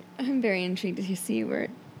think? I'm very intrigued to see where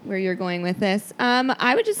you're going with this.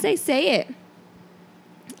 I would just say it.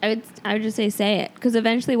 I would just say it, because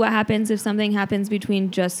eventually what happens if something happens between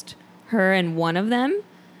just her and one of them,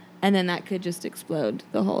 and then that could just explode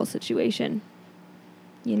the whole situation.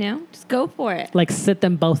 You know, just go for it. Like sit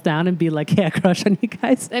them both down and be like, hey, I crush on you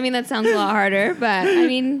guys. I mean, that sounds a lot harder, but I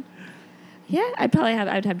mean, yeah, I'd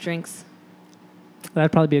have drinks.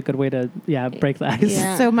 That'd probably be a good way to, break the ice.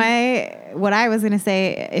 Yeah. So what I was going to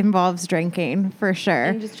say involves drinking for sure.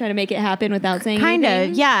 And just try to make it happen without saying Kind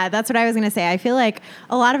anything. of. Yeah, that's what I was going to say. I feel like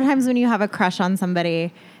a lot of times when you have a crush on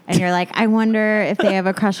somebody and you're like, I wonder if they have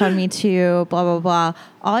a crush on me too, blah, blah, blah.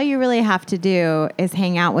 All you really have to do is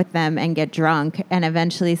hang out with them and get drunk, and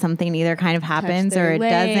eventually something either kind of happens their or it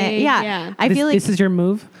leg. doesn't. Yeah. Yeah. I feel like this is your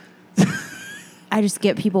move? I just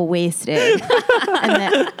get people wasted.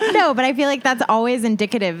 No, but I feel like that's always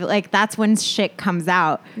indicative. Like that's when shit comes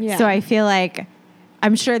out. Yeah. So I feel like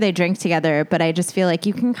I'm sure they drink together, but I just feel like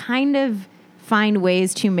you can kind of find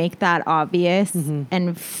ways to make that obvious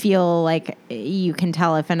and feel like you can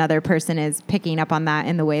tell if another person is picking up on that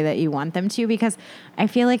in the way that you want them to. Because I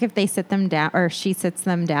feel like if they sit them down or she sits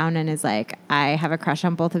them down and is like, I have a crush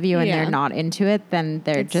on both of you, and Yeah. they're not into it, then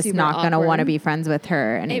they're It's just super not going to want to awkward. be friends with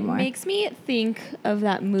her anymore. It makes me think of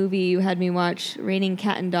that movie you had me watch, Raining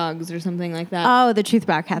Cat and Dogs or something like that. Oh, the truth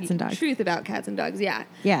about cats and dogs. Truth about cats and dogs, yeah.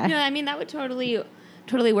 Yeah. No, I mean, that would totally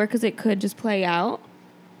work, because it could just play out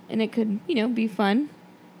and it could, be fun.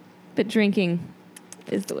 But drinking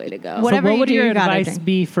is the way to go. Whatever So what you would do, your you gotta advice drink.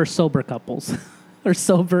 be for sober couples? Or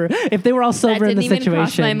sober, if they were all sober that in the didn't even cross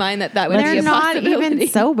situation? my mind that would be They're a not possibility. even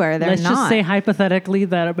sober. They're Let's not. just say hypothetically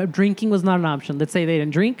that drinking was not an option. Let's say they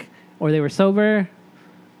didn't drink, or they were sober,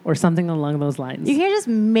 or something along those lines. You can't just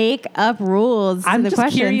make up rules I'm to the just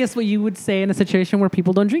question. curious what you would say in a situation where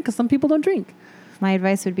people don't drink, because some people don't drink. My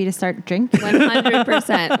advice would be to start drinking.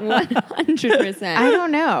 100%. 100%. I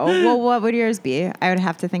don't know. Well, what would yours be? I would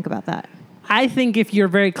have to think about that. I think if you're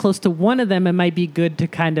very close to one of them, it might be good to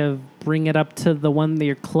kind of bring it up to the one that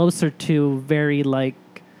you're closer to very like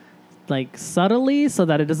subtly, so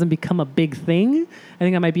that it doesn't become a big thing. I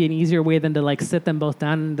think that might be an easier way than to like sit them both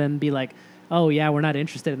down and then be like, oh yeah, we're not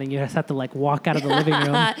interested. And then you just have to like walk out of the living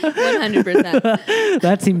room. 100%.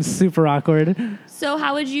 That seems super awkward. So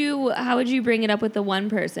how would you bring it up with the one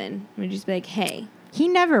person? Would you just be like, hey? He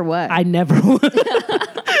never would. I never would.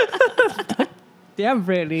 Damn,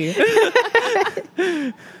 Brittany.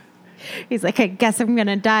 He's like, I guess I'm going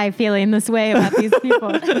to die feeling this way about these people.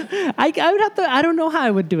 I would have to, I don't know how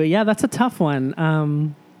I would do it. Yeah, that's a tough one.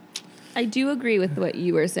 I do agree with what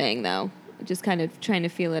you were saying, though. Just kind of trying to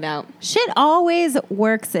feel it out. Shit always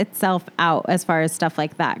works itself out as far as stuff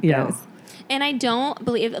like that goes. Yeah. And I don't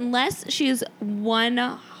believe, unless she's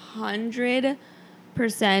 100%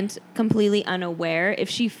 completely unaware, if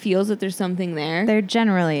she feels that there's something there, There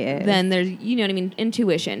generally is. then there's, you know what I mean,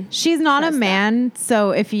 intuition. She's not a Trust man, so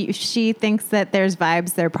if she thinks that there's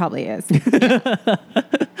vibes, there probably is.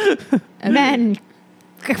 Men,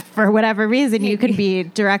 for whatever reason, you could be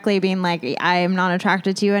directly being like, I am not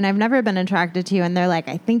attracted to you, and I've never been attracted to you, and they're like,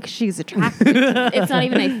 I think she's attracted. It's not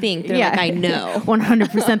even I think. They're like, I know.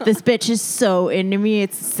 100% this bitch is so into me,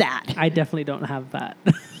 it's sad. I definitely don't have that.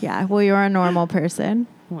 Yeah, well, you're a normal person.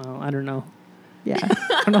 Well, I don't know. Yeah.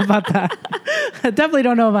 I don't know about that. I definitely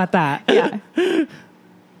don't know about that. Yeah.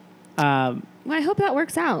 Well, I hope that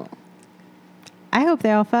works out. I hope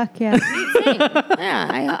they all fuck, yeah. Same.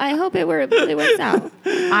 Yeah, I hope it really works out.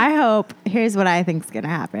 I hope, here's what I think's going to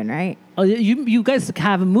happen, right? Oh, you guys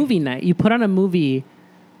have a movie night. You put on a movie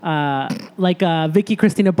like Vicky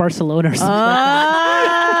Cristina Barcelona or something.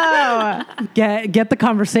 Oh! Get the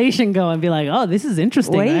conversation going. Be like, oh, this is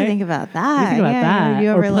interesting. What do you right? think about that? What do you think about that? You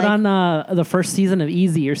Or ever put like, on the first season of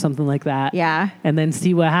Easy or something like that. yeah. And then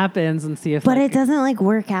see what happens and see if. But like, it doesn't like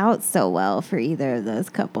work out so well for either of those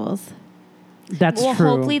couples. That's Well, true.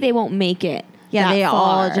 hopefully they won't make it. Yeah, that they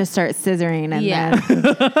all far. just start scissoring and Yeah. then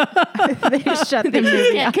they shut the They just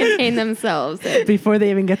movie can't off. contain themselves. Before they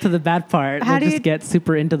even get to the bad part, How they'll do just you- get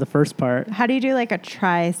super into the first part. How do you do like a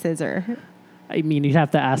tri-scissor? I mean, you'd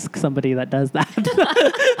have to ask somebody that does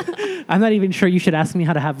that. I'm not even sure you should ask me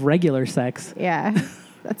how to have regular sex. Yeah,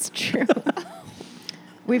 that's true.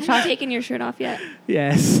 We've Have you talked. taken your shirt off yet?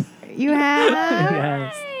 Yes. You have.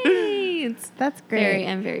 Yes. Right. That's great.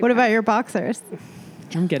 I'm very What proud. about your boxers?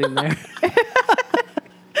 I'm getting there.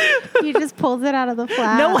 He just pulls it out of the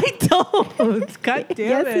flap. No, I don't. God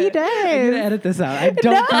damn Yes, it. he I'm does. going to edit this out. I don't do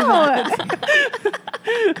that.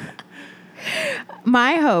 No.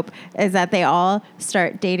 My hope is that they all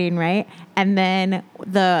start dating, right? And then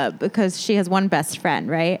because she has one best friend,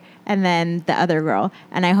 right? And then the other girl.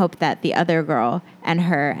 And I hope that the other girl and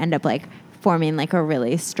her end up like forming like a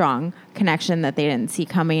really strong connection that they didn't see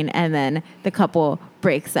coming. And then the couple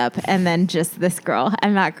breaks up and then just this girl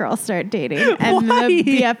and that girl start dating. And Why? the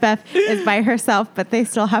BFF is by herself, but they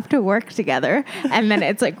still have to work together. And then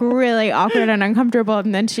it's like really awkward and uncomfortable.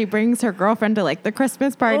 And then she brings her girlfriend to like the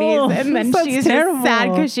Christmas parties. Oh, And then sounds she's terrible. just sad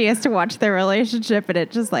because she has to watch their relationship. And it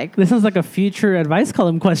just like, This is like a future advice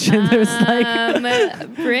column question. There's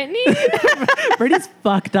like, Brittany? Brittany's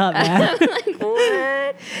fucked up, man. Like,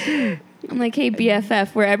 what? I'm like, hey,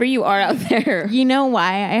 BFF, wherever you are out there. you know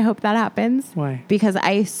why I hope that happens? Why? Because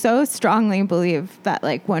I so strongly believe that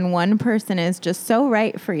like when one person is just so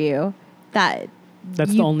right for you that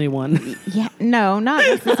That's the only one. yeah, no, not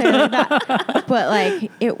necessarily that, but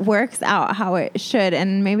like it works out how it should.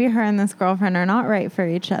 And maybe her and this girlfriend are not right for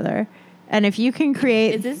each other. And if you can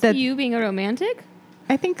create, Is this you being a romantic?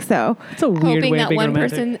 I think so. It's a weird Hoping way of that being one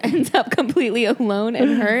romantic. person ends up completely alone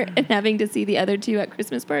and hurt and having to see the other two at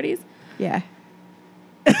Christmas parties? Yeah.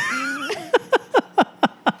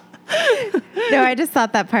 No, I just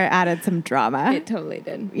thought that part added some drama. It totally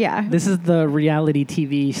did. Yeah. This is the reality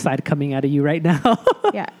TV side coming out of you right now.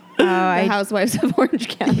 Yeah. Oh, The Housewives of Orange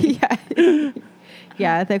County. yeah.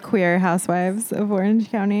 Yeah, the queer housewives of Orange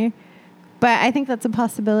County. But I think that's a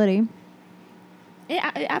possibility. It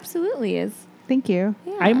absolutely is. Thank you.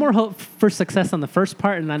 Yeah. I more hope for success on the first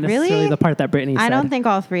part and not necessarily Really? the part that Brittany said. I don't think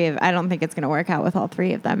I don't think it's going to work out with all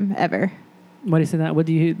three of them ever. Why do you say that? What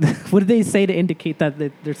did they say to indicate that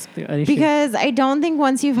there's an issue? Because I don't think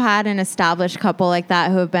once you've had an established couple like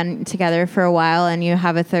that who have been together for a while and you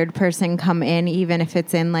have a third person come in, even if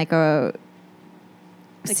it's in like a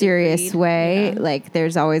Like serious agreed, way, yeah. like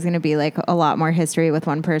there's always going to be like a lot more history with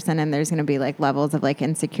one person and there's going to be like levels of like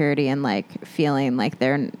insecurity and like feeling like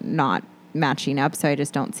they're not matching up. So I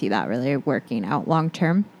just don't see that really working out long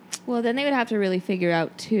term. Well, then they would have to really figure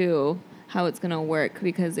out, too, how it's going to work.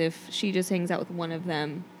 Because if she just hangs out with one of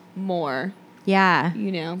them more, Yeah.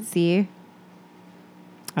 you know. See?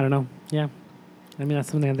 I don't know. Yeah. I mean, that's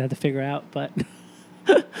something they had to figure out, but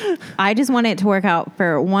I just want it to work out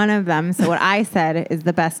for one of them. So what I said is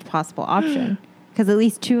the best possible option because at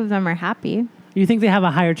least two of them are happy. you think they have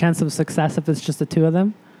a higher chance of success if it's just the two of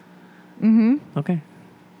them? Mm-hmm. Okay.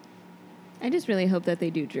 I just really hope that they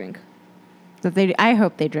do drink. I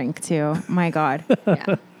hope they drink too. My God.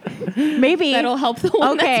 Yeah. Maybe. That'll help the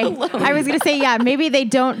one Okay. that's alone. I was going to say, yeah, maybe they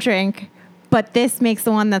don't drink, but this makes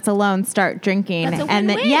the one that's alone start drinking. That's a and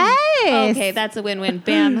then, win-win. yes. Okay, that's a win-win.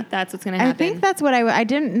 Bam, that's what's going to I happen. think that's what I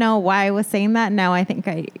didn't know why I was saying that. Now I think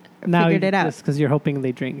I Now figured it out. Just because you're hoping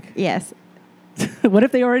they drink. Yes. What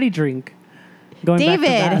if they already drink? Going back to that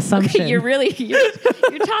David. assumption. Okay,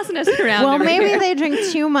 you're tossing us around. Well, over maybe here. they drink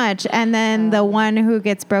too much, and then the one who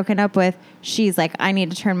gets broken up with, she's like, I need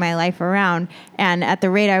to turn my life around. And at the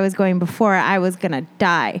rate I was going before, I was going to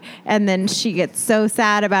die. And then she gets so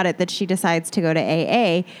sad about it that she decides to go to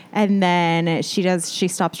AA, and then she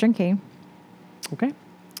stops drinking. Okay.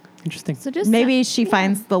 Interesting. So just Maybe she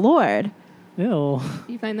finds the Lord. Ew.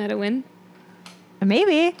 you find that a win.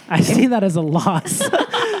 Maybe. I see that as a loss.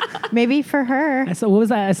 Maybe for her. So what was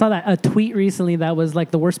that? I saw that a tweet recently that was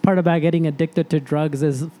like the worst part about getting addicted to drugs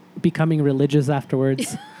is becoming religious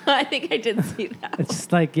afterwards. I think I did see that. It's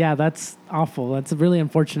just like, yeah, that's awful. That's really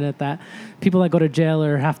unfortunate that people that go to jail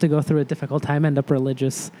or have to go through a difficult time end up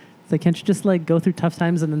religious. It's like, can't you just like go through tough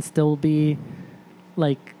times and then still be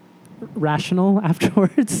like rational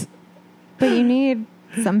afterwards? But you need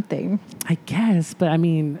something. I guess, but I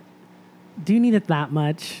mean, do you need it that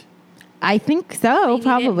much? I think so, They need it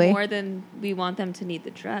probably. more than we want them to need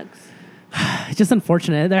the drugs. It's just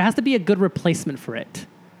unfortunate. There has to be a good replacement for it.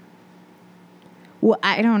 Well,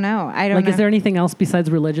 I don't know. I don't Like, know. is there anything else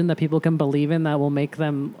besides religion that people can believe in that will make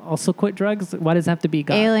them also quit drugs? Why does it have to be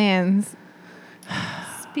God? Aliens?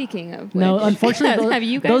 Speaking of No, which, unfortunately, have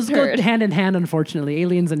you guys those heard? go hand in hand. Unfortunately,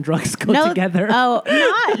 aliens and drugs go together. Oh,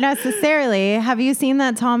 not necessarily. Have you seen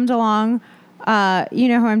that Tom DeLonge? You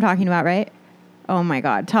know who I'm talking about, right? Oh my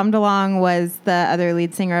God, Tom DeLonge was the other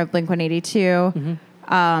lead singer of Blink-182,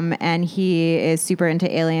 and he is super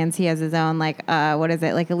into aliens. He has his own like what is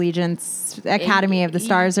it, like Allegiance Academy of the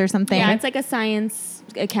Stars or something? Yeah, it's like a science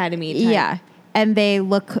academy type. Yeah. And they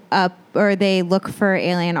look up or they look for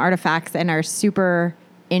alien artifacts and are super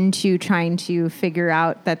into trying to figure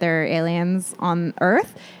out that there are aliens on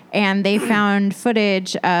Earth. and they found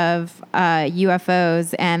footage of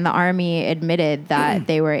UFOs, and the Army admitted that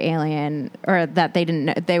they were alien, or that they didn't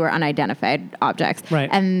know, they were unidentified objects. Right.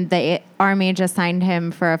 And the Army just signed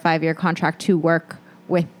him for a 5-year contract to work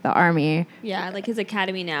with the Army. Yeah, like his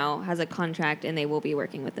academy now has a contract and they will be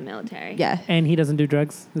working with the military. Yeah. And he doesn't do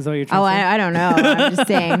drugs? Is that what you're trying Oh, to say? I don't know. I'm just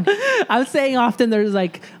saying. I'm saying often there's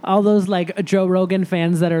like all those like Joe Rogan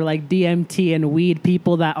fans that are like DMT and weed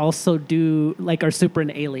people that also do like are super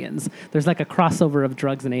into aliens. There's like a crossover of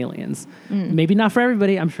drugs and aliens. Maybe not for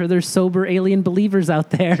everybody. I'm sure there's sober alien believers out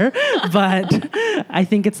there, but I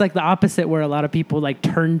think it's like the opposite where a lot of people like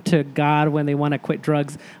turn to God when they want to quit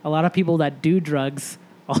drugs. A lot of people that do drugs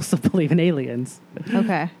also believe in aliens.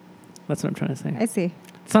 Okay. That's what I'm trying to say. I see.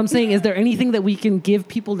 So I'm saying, is there anything that we can give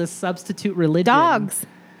people to substitute religion? Dogs.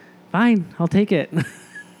 Fine, I'll take it.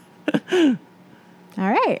 All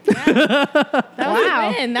right. That was Wow.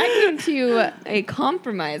 a win. That came to a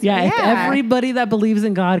compromise. Yeah, right? if Yeah. everybody that believes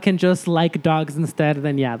in God can just like dogs instead,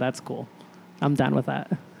 then yeah, that's cool. I'm down with that.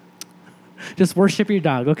 Just worship your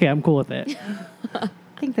dog. Okay, I'm cool with it. I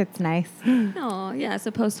think that's nice. No, yeah,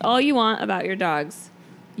 so post all you want about your dogs.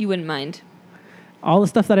 You wouldn't mind. All the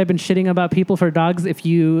stuff that I've been shitting about people for dogs, if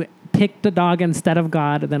you picked a dog instead of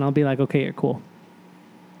God, then I'll be like, okay, you're cool.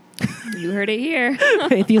 You heard it here.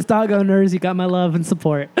 Atheist dog owners, you got my love and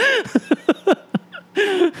support.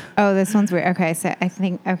 Oh, this one's weird. Okay, so I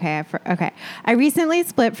think, okay. I recently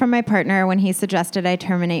split from my partner when he suggested I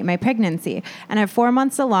terminate my pregnancy. And at 4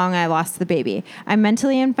 months along, I lost the baby. I'm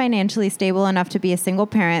mentally and financially stable enough to be a single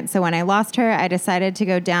parent. So when I lost her, I decided to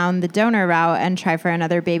go down the donor route and try for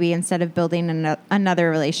another baby instead of building another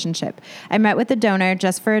relationship. I met with the donor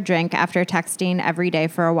just for a drink after texting every day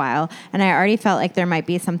for a while. And I already felt like there might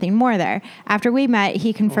be something more there. After we met,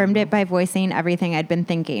 he confirmed it by voicing everything I'd been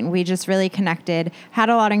thinking. We just really connected, had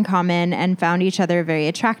a lot in common, and found each other very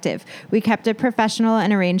attractive. We kept it professional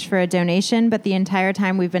and arranged for a donation, but the entire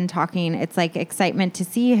time we've been talking, it's like excitement to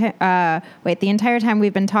see him. The entire time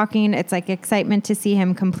we've been talking, it's like excitement to see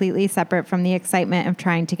him completely separate from the excitement of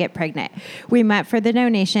trying to get pregnant. We met for the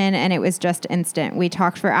donation, and it was just instant. We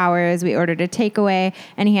talked for hours. We ordered a takeaway,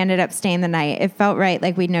 and he ended up staying the night. It felt right,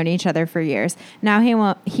 like we'd known each other for years. Now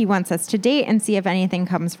he wants us to date and see if anything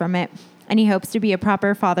comes from it. And he hopes to be a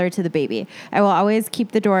proper father to the baby. I will always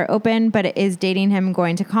keep the door open, but is dating him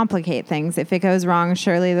going to complicate things? If it goes wrong,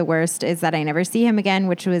 surely the worst is that I never see him again,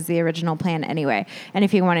 which was the original plan anyway. And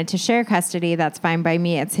if he wanted to share custody, that's fine by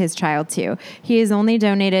me. It's his child too. He is only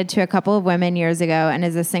donated to a couple of women years ago and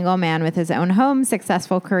is a single man with his own home,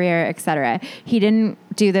 successful career, etc. He didn't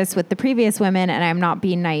do this with the previous women, and I'm not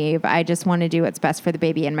being naive. I just want to do what's best for the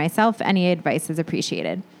baby and myself. Any advice is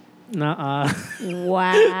appreciated. Nuh-uh.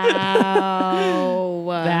 Wow.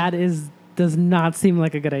 That does not seem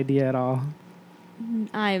like a good idea at all.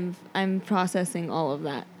 I'm processing all of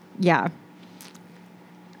that. Yeah.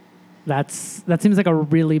 That seems like a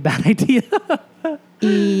really bad idea.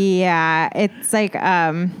 Yeah. It's like,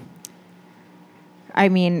 I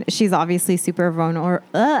mean, she's obviously super vulnerable.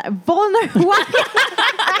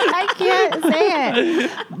 I can't say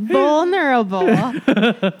it. Vulnerable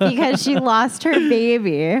because she lost her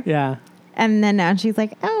baby. Yeah. And then now she's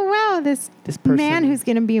like, oh, wow, this person. man who's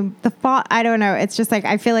going to be the fault. I don't know. It's just like,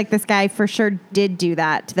 I feel like this guy for sure did do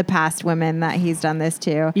that to the past women that he's done this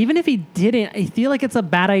to. Even if he didn't, I feel like it's a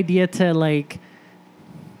bad idea to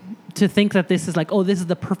think that this is like, oh, this is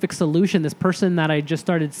the perfect solution. This person that I just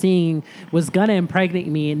started seeing was gonna impregnate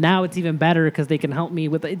me, and now it's even better because they can help me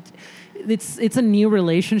with it. It's a new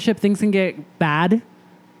relationship. Things can get bad,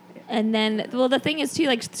 And then, well, the thing is too,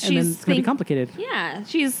 like and then it's gonna be complicated. Yeah,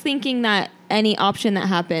 she's thinking that any option that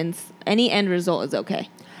happens, any end result is okay.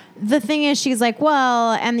 The thing is, she's like,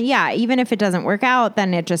 well, and yeah, even if it doesn't work out,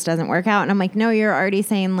 then it just doesn't work out. And I'm like, no, you're already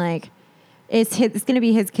saying like, it's going to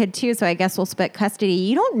be his kid too, so I guess we'll split custody.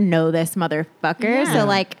 You don't know this motherfucker. Yeah. So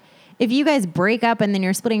like, if you guys break up and then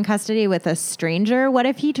you're splitting custody with a stranger, what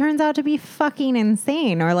if he turns out to be fucking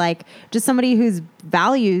insane, or like just somebody whose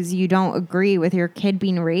values you don't agree with your kid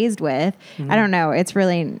being raised with? I don't know. It's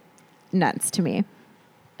really nuts to me.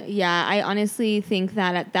 Yeah, I honestly think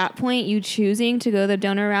that at that point, you choosing to go the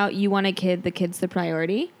donor route, you want a kid, the kid's the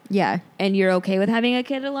priority, Yeah. and you're okay with having a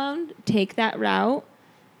kid alone, take that route.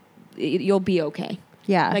 You'll be okay.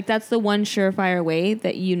 Yeah. Like that's the one surefire way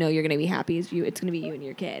that you know you're going to be happy is you. It's going to be you and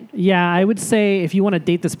your kid. Yeah, I would say if you want to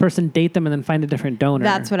date this person, date them and then find a different donor.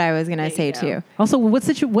 That's what I was going to say you go. too. Also, what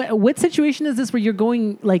situation is this where you're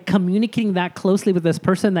going like communicating that closely with this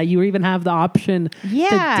person that you even have the option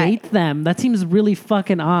Yeah. to date them? That seems really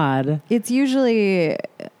fucking odd. It's usually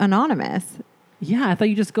anonymous. Yeah, I thought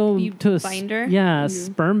you just go You to find her? Yeah, You-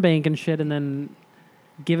 sperm bank and shit, and then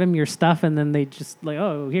give them your stuff and then they just like,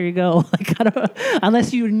 oh, here you go. Like, I don't,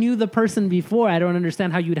 unless you knew the person before, I don't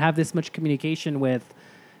understand how you'd have this much communication with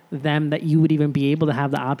them that you would even be able to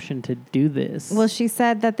have the option to do this. Well, she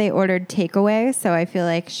said that they ordered takeaway, so I feel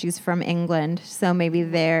like she's from England, so maybe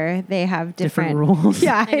they have different rules.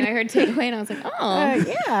 Yeah, I know, I heard takeaway and I was like,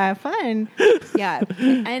 oh. yeah, fun. Yeah,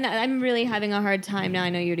 And I'm really having a hard time now. I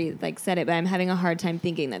know you already like said it, but I'm having a hard time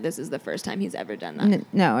thinking that this is the first time he's ever done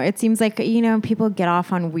that. No, it seems like, people get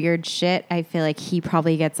off on weird shit. I feel like he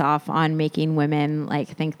probably gets off on making women like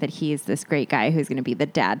think that he's this great guy who's going to be the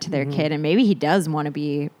dad to their kid, and maybe he does want to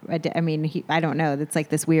be. I don't know. That's like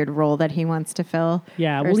this weird role that he wants to fill.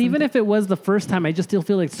 Yeah. Well, even if it was the first time, I just still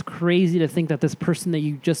feel like it's crazy to think that this person that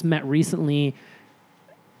you just met recently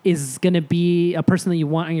is going to be a person that you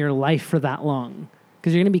want in your life for that long.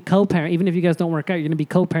 Because you're going to be co-parent. Even if you guys don't work out, you're going to be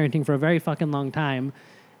co-parenting for a very fucking long time.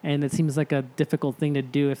 And it seems like a difficult thing to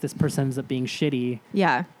do if this person ends up being shitty.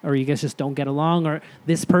 Yeah. Or you guys just don't get along. Or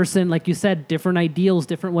this person, like you said, different ideals,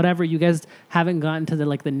 different whatever. You guys haven't gotten to the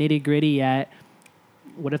nitty gritty yet.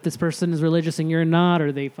 What if this person is religious and you're not,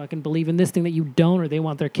 or they fucking believe in this thing that you don't, or they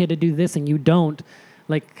want their kid to do this and you don't?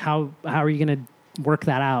 Like, how are you going to work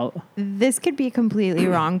that out? This could be completely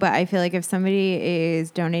wrong, but I feel like if somebody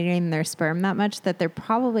is donating their sperm that much, that they're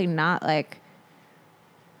probably not like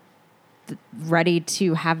ready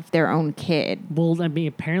to have their own kid. Well, I mean,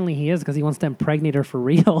 apparently he is because he wants to impregnate her for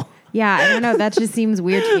real. Yeah, I don't know. That just seems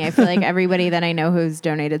weird to me. I feel like everybody that I know who's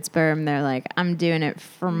donated sperm, they're like, I'm doing it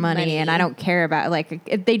for money. And I don't care about, like,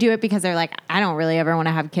 if they do it because they're like, I don't really ever want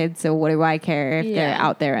to have kids, so what do I care if they're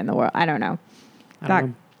out there in the world? I don't know. That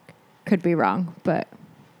could be wrong, but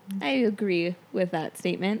I agree with that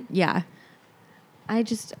statement. yeah. I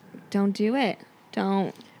just don't do it.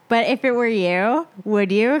 Don't. But if it were you,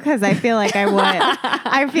 would you? Because I feel like I would.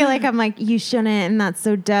 I feel like I'm like, you shouldn't, and that's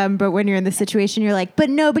so dumb. But when you're in the situation, you're like, but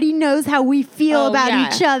nobody knows how we feel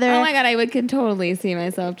about each other. Oh my God, I can totally see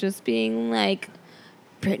myself just being like,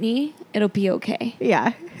 Brittany, it'll be okay.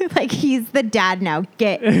 Yeah. Like, he's the dad now.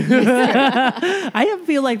 I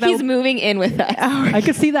feel like he's moving in with us. I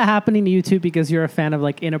could see that happening to you too because you're a fan of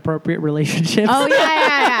like inappropriate relationships. Oh,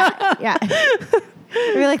 yeah.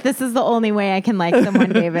 I feel like this is the only way I can like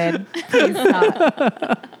someone, David. Please stop.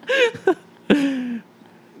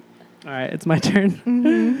 All right, it's my turn.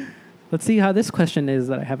 Mm-hmm. Let's see how this question is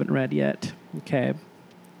that I haven't read yet. Okay.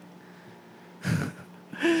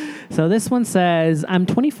 So this one says, I'm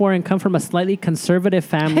 24 and come from a slightly conservative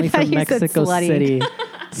family from Mexico City.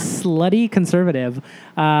 Slutty conservative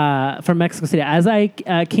from Mexico City. As I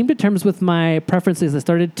came to terms with my preferences, I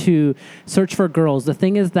started to search for girls. The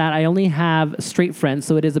thing is that I only have straight friends,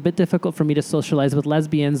 so it is a bit difficult for me to socialize with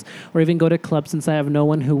lesbians or even go to clubs since I have no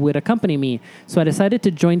one who would accompany me. So I decided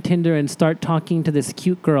to join Tinder and start talking to this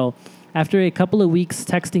cute girl. After a couple of weeks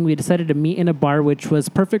texting, we decided to meet in a bar, which was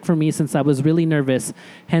perfect for me since I was really nervous,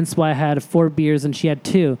 hence why I had 4 beers and she had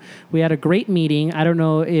 2. We had a great meeting. I don't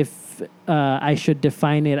know if I should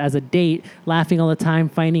define it as a date, laughing all the time,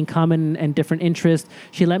 finding common and different interests.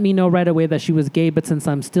 She let me know right away that she was gay, but since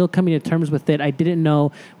I'm still coming to terms with it, I didn't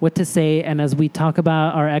know what to say, and as we talk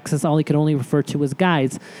about our exes, all he could only refer to was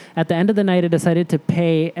guys. At the end of the night, I decided to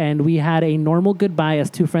pay, and we had a normal goodbye as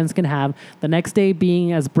 2 friends can have. The next day,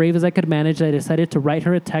 being as brave as I could manage, I decided to write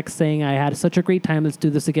her a text saying, I had such a great time, let's do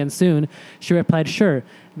this again soon. She replied, sure.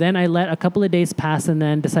 Then I let a couple of days pass and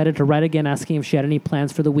then decided to write again asking if she had any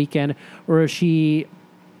plans for the weekend or if she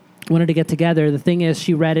wanted to get together. The thing is,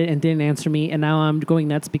 she read it and didn't answer me, and now I'm going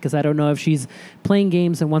nuts because I don't know if she's playing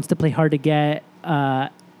games and wants to play hard to get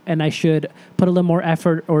and I should put a little more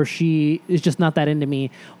effort, or she is just not that into me,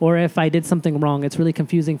 or if I did something wrong. It's really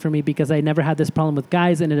confusing for me because I never had this problem with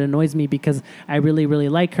guys, and it annoys me because I really, really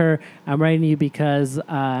like her. I'm writing you because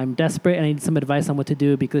I'm desperate and I need some advice on what to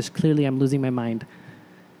do because clearly I'm losing my mind.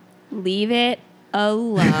 Leave it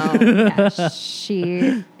alone. Yeah,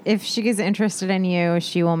 if she is interested in you,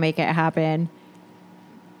 she will make it happen.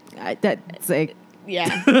 That's like,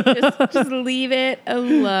 yeah, just leave it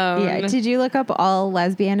alone. Yeah. Did you look up all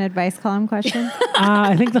lesbian advice column questions?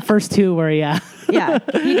 I think the first 2 were, yeah. Yeah,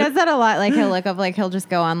 he does that a lot. Like he'll look up, like he'll just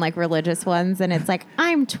go on like religious ones, and it's like,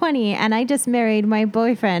 I'm 20 and I just married my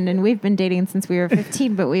boyfriend and we've been dating since we were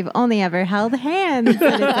 15, but we've only ever held hands.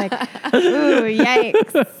 And it's like, ooh,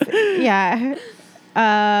 yikes. Yeah.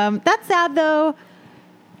 That's sad though.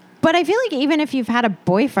 But I feel like even if you've had a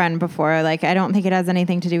boyfriend before, like I don't think it has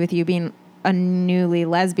anything to do with you being a newly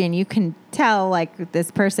lesbian. You can tell like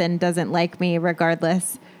this person doesn't like me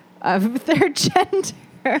regardless of their gender.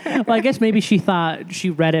 Well, I guess maybe she thought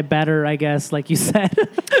she read it better, I guess, like you said.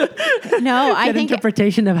 No, I think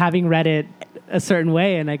interpretation of having read it a certain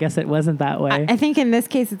way, and I guess it wasn't that way. I think in this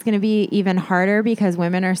case, it's going to be even harder because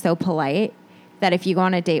women are so polite that if you go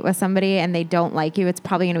on a date with somebody and they don't like you, it's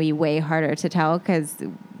probably going to be way harder to tell because...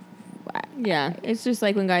 Yeah, it's just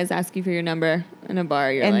like when guys ask you for your number in a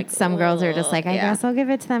bar, you're and like... some girls are just like, I guess I'll give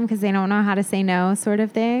it to them because they don't know how to say no sort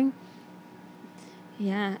of thing.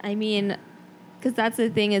 Yeah, I mean... Because that's the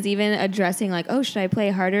thing is even addressing like, oh, should I play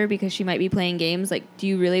harder because she might be playing games? Like, do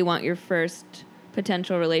you really want your first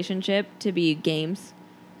potential relationship to be games?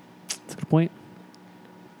 That's a good point.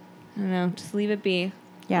 I don't know. Just leave it be.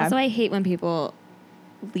 Yeah. Also, I hate when people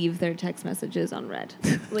leave their text messages on red.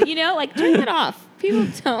 Like, you know, like turn it off. People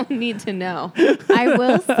don't need to know. I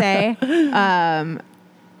will say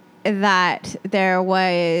that there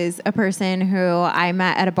was a person who I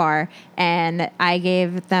met at a bar and I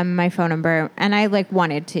gave them my phone number and I like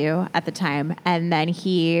wanted to at the time. And then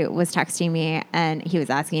he was texting me and he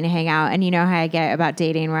was asking to hang out. And you know how I get about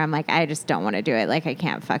dating where I'm like, I just don't want to do it. Like I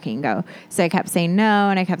can't fucking go. So I kept saying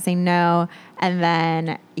no and I kept saying no. And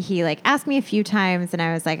then he like asked me a few times and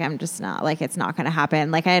I was like, I'm just not like, it's not going to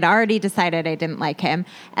happen. Like I had already decided I didn't like him.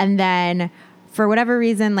 And then for whatever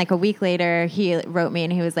reason, like a week later, he wrote me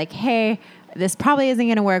and he was like, hey, this probably isn't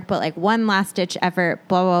going to work, but like one last ditch effort,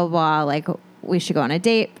 blah, blah, blah. Like we should go on a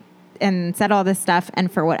date and said all this stuff. And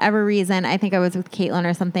for whatever reason, I think I was with Caitlin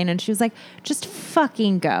or something. And she was like, just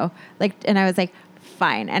fucking go. Like, and I was like,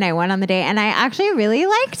 fine. And I went on the date and I actually really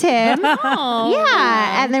liked him. Oh.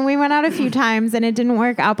 Yeah. And then we went out a few times and it didn't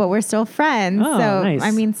work out, but we're still friends. Oh, so, nice. I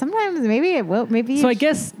mean, sometimes maybe it will. Maybe. So I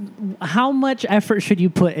guess how much effort should you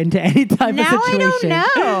put into any type now of situation? I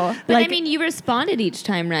don't know. But Like- I mean, you responded each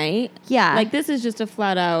time, right? Yeah. Like this is just a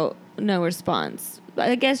flat out no response.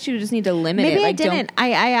 I guess you just need to limit Maybe it. I Like, don't- didn't.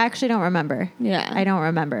 I actually don't remember. Yeah. I don't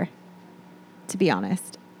remember, to be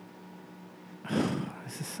honest.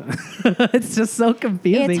 It's just so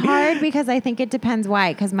confusing. It's hard because I think it depends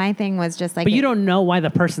why. Because my thing was just like, But you don't know why the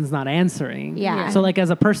person's not answering. Yeah. So like as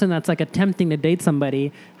a person that's like attempting to date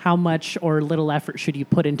somebody, how much or little effort should you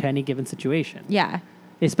put into any given situation? Yeah,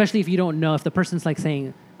 Especially if you don't know if the person's like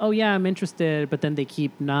saying, "Oh yeah, I'm interested," but then they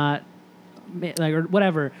keep not like or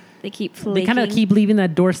whatever. They keep They flaking. kind of keep leaving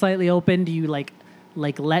that door slightly open. Do you like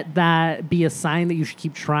let that be a sign that you should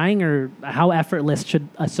keep trying, or how effortless should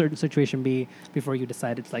a certain situation be before you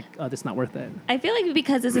decide it's like, oh, this is not worth it? I feel like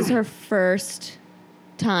because this is her first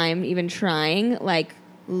time even trying, like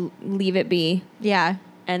leave it be yeah,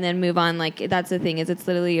 and then move on. Like that's the thing is it's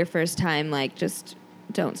literally your first time. Like just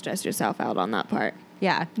don't stress yourself out on that part.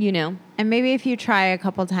 yeah. You know. And maybe if you try a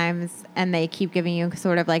couple times and they keep giving you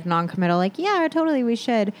sort of like non-committal, like, yeah, totally, we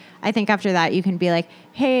should. I think after that you can be like,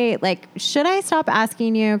 hey, like, should I stop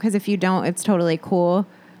asking you? Because if you don't, it's totally cool.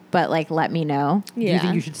 But like, let me know. Do you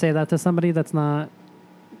think you should say that to somebody that's not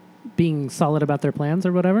being solid about their plans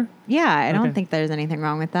or whatever? Yeah, I don't Okay. think there's anything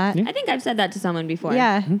wrong with that. Yeah. I think I've said that to someone before.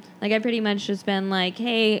 Yeah. Like I pretty much just been like,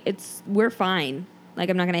 hey, we're fine. Like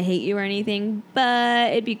I'm not gonna hate you or anything,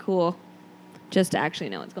 but it'd be cool just to actually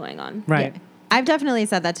know what's going on. Right. Yeah. I've definitely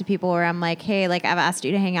said that to people where I'm like, hey, like I've asked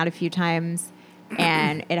you to hang out a few times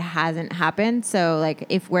and it hasn't happened. So like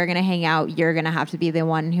if we're going to hang out, you're going to have to be the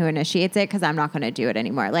one who initiates it because I'm not going to do it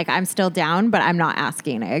anymore. Like I'm still down, but I'm not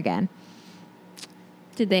asking it again.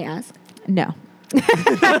 Did they ask? No.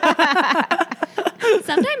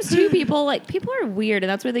 Sometimes too, people are weird, and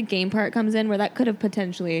that's where the game part comes in, where that could have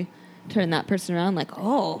potentially turned that person around. Like,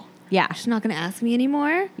 oh, Yeah. she's not gonna ask me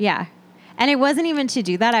anymore. Yeah. And it wasn't even to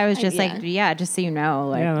do that. I was just Yeah. like, yeah, just so you know.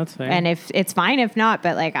 Like, Yeah, that's fair. And if it's fine if not,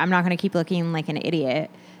 but like I'm not going to keep looking like an idiot.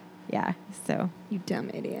 Yeah. So You dumb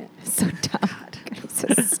idiot. so dumb. I'm so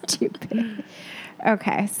stupid.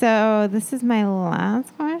 Okay, so this is my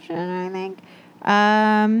last question, I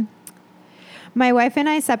think. My wife and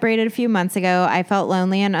I separated a few months ago. I felt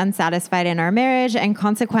lonely and unsatisfied in our marriage and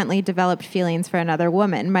consequently developed feelings for another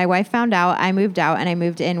woman. My wife found out, I moved out, and I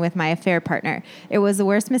moved in with my affair partner. It was the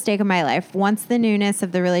worst mistake of my life. Once the newness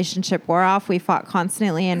of the relationship wore off, we fought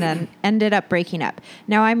constantly and then ended up breaking up.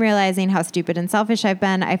 Now I'm realizing how stupid and selfish I've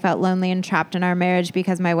been. I felt lonely and trapped in our marriage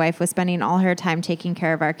because my wife was spending all her time taking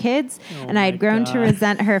care of our kids, and I my had grown to God.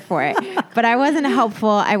 resent her for it. But I wasn't helpful,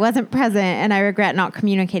 I wasn't present, and I regret not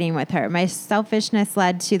communicating with her. My selfishness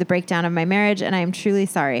led to the breakdown of my marriage, and I am truly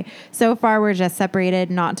sorry. So far, we're just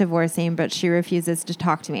separated, not divorcing, but she refuses to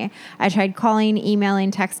talk to me. I tried calling,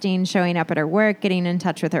 emailing, texting, showing up at her work, getting in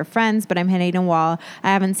touch with her friends, but I'm hitting a wall. I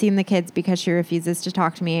haven't seen the kids because she refuses to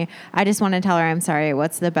talk to me. I just want to tell her I'm sorry.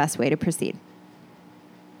 What's the best way to proceed?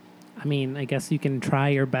 I mean, I guess you can try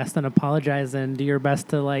your best and apologize and do your best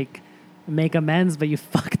to like make amends, but you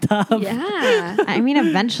fucked up. Yeah. I mean,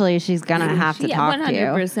 eventually she's going to have to Yeah, talk to you.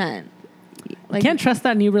 100%. Like, Can't trust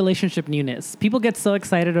that new relationship newness. People get so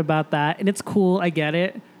excited about that, and it's cool. I get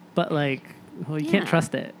it, but like, well, you can't Yeah.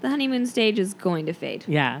 trust it. the honeymoon stage is going to fade.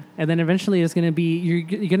 Yeah, and then eventually it's gonna be you're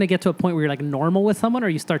gonna get to a point where you're like normal with someone, or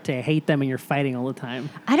you start to hate them and you're fighting all the time.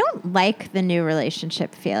 I don't like the new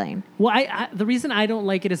relationship feeling. Well, I the reason I don't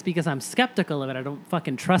like it is because I'm skeptical of it. I don't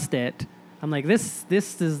fucking trust it. I'm like, this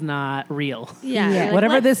is not real. Yeah. Yeah. You're like,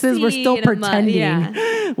 Whatever "Let's this is, we're see still in a month." pretending.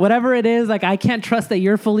 Yeah. Whatever it is, like I can't trust that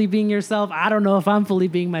you're fully being yourself. I don't know if I'm fully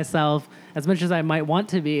being myself as much as I might want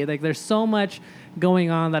to be. Like there's so much going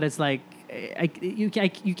on that it's like you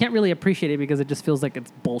can't really appreciate it because it just feels like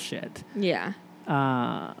it's bullshit. Yeah.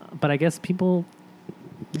 But I guess people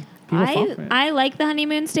fall for it. I like the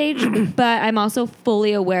honeymoon stage, but I'm also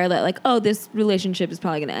fully aware that like, oh, this relationship is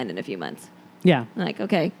probably going to end in a few months. Yeah. I'm like,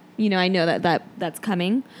 okay, I know that's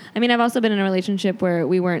coming. I mean, I've also been in a relationship where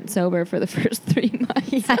we weren't sober for the first 3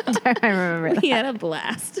 months. I remember that. We had a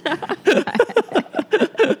blast.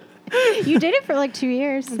 You did it for like 2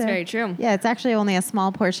 years. That's very true. Yeah, it's actually only a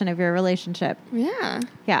small portion of your relationship. Yeah.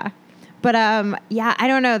 Yeah. But yeah, I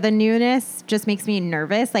don't know. The newness just makes me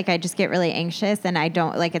nervous. Like I just get really anxious, and I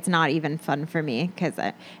don't like. It's not even fun for me because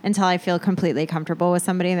until I feel completely comfortable with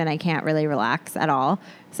somebody, then I can't really relax at all.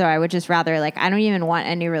 So I would just rather like I don't even want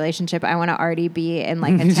a new relationship. I want to already be in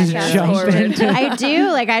like a 10-year jump relationship. into I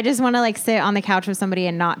do. Like I just want to like sit on the couch with somebody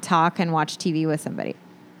and not talk and watch TV with somebody.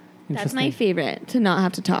 That's my Interesting. favorite, to not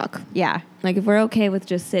have to talk. Yeah. Like if we're okay with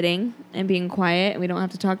just sitting and being quiet and we don't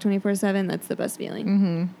have to talk 24/7, that's the best feeling.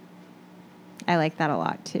 Mm-hmm. I like that a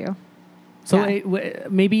lot too. So Yeah.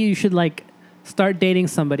 maybe you should like start dating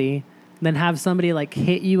somebody, then have somebody like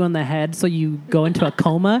hit you on the head so you go into a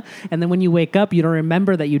coma, and then when you wake up, you don't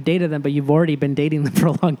remember that you dated them, but you've already been dating them for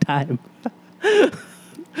a long time.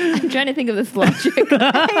 I'm trying to think of this logic. Yeah,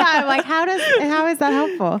 I'm like, how is that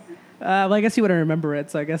helpful? Well, I guess you wouldn't remember it,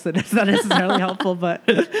 so I guess it's not necessarily helpful, but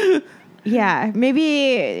Yeah,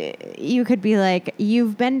 maybe you could be like,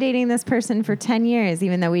 you've been dating this person for 10 years,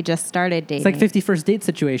 even though we just started dating. it's like 50 First Date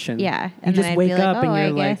situation. Yeah, You and then just I'd wake be like, up oh, and I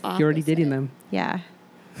you're like, guess you're already dating opposite. them. Yeah.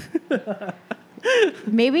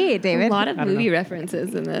 Maybe, David. A lot of I don't movie know.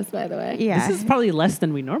 references in this, by the way. Yeah, This is probably less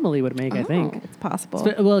than we normally would make, I think. it's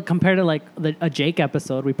possible. Well, compared to like a Jake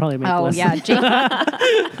episode, we probably make Oh, less. yeah.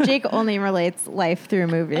 Jake only relates life through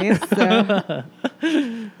movies. So.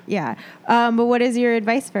 Yeah. But what is your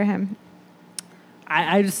advice for him?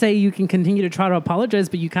 I just say you can continue to try to apologize,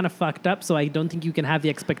 but you kind of fucked up, so I don't think you can have the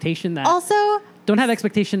expectation that... Also, Don't have the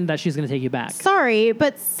expectation that she's going to take you back. sorry,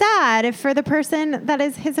 but sad for the person that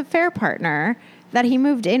is his affair partner that he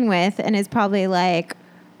moved in with and is probably like,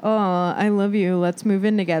 oh, I love you. Let's move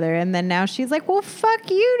in together. And then now she's like, well, fuck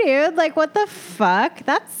you, dude. Like, what the fuck?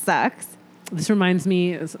 That sucks. This reminds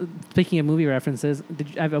me, speaking of movie references,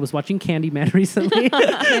 I was watching Candyman recently. Oh,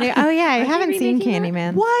 yeah. I they haven't seen remaking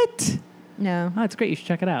that? Candyman. What? No. Oh, it's great. You should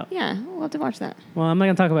check it out. Yeah, we'll have to watch that. Well, I'm not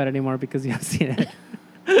going to talk about it anymore because you haven't seen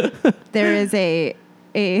it. There is a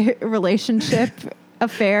relationship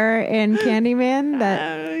affair in Candyman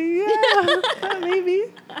that, Yeah, maybe.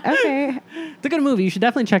 okay. It's a good movie. You should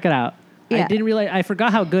definitely check it out. Yeah. I didn't realize, I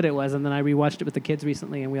forgot how good it was, and then I rewatched it with the kids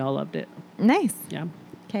recently, and we all loved it. Nice. Yeah.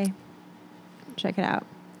 Okay. Check it out.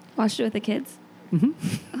 Watched it with the kids? Mhm.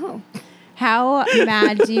 Oh. How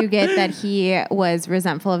mad do you get that he was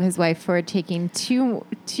resentful of his wife for taking too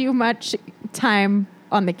much time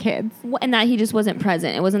on the kids? And that he just wasn't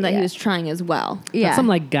present. It wasn't that Yeah. he was trying as well. Yeah. That's some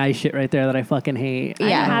like guy shit right there that I fucking hate. Yeah. I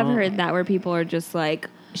I have don't- heard that where people are just like,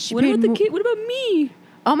 She what paid about the mo- kid? What about me?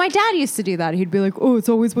 Oh, my dad used to do that. He'd be like, "Oh, it's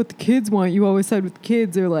always what the kids want. You always side with the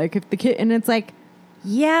kids." Or like, if the kid, and it's like,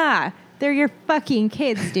 yeah, they're your fucking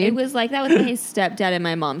kids, dude. It was like that with my stepdad and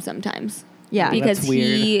my mom sometimes. Yeah. Because That's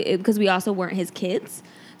weird. because we also weren't his kids.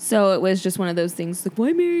 So it was just one of those things like, well,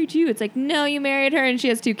 I married you. It's like, no, you married her and she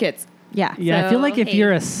has 2 kids. yeah. Yeah, I feel So, like if hey.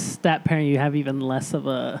 you're a step parent, you have even less of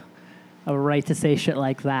a right to say shit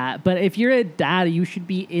like that. But if you're a dad, you should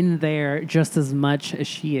be in there just as much as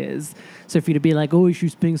she is. So if you're to be like, oh,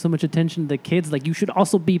 she's paying so much attention to the kids, like you should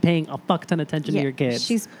also be paying a fuck ton of attention to your kids.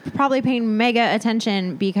 She's probably paying mega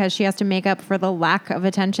attention because she has to make up for the lack of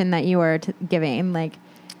attention that you are giving. Like,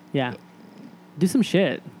 Yeah. Do some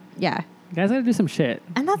shit. yeah. You guys gotta do some shit.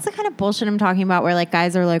 And that's the kind of bullshit I'm talking about where like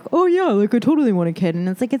guys are like, oh yeah, like I totally want a kid. And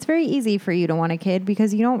it's like, it's very easy for you to want a kid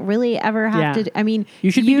because you don't really ever have Yeah. to. I mean, You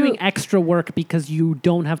should be doing extra work because you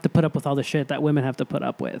don't have to put up with all the shit that women have to put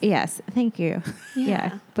up with. Yes. Thank you. Yeah.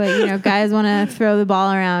 Yeah. But guys want to throw the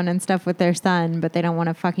ball around and stuff with their son, but they don't want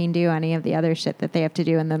to fucking do any of the other shit that they have to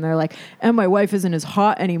do. And then they're like, and my wife isn't as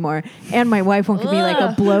hot anymore. And my wife won't give me like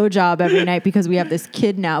a blowjob every night because we have this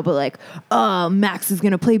kid now. But like, oh, Max is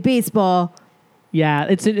going to play baseball. Yeah,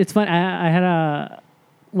 it's fun. I had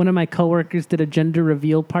one of my coworkers did a gender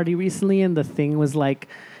reveal party recently, and the thing was like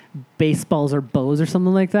baseballs or bows or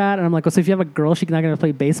something like that. And I'm like, well, so if you have a girl, she's not gonna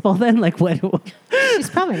play baseball then? Like, what? She's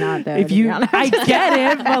probably not though. If to you, be honest. I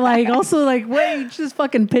get it, but like, also like, wait, you just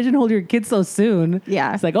fucking pigeonhole your kid so soon.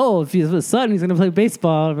 Yeah. It's like, oh, if he's a son, he's gonna play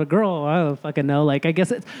baseball. If a girl, I don't fucking know. Like, I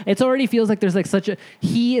guess it's already feels like there's like such a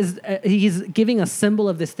he's giving a symbol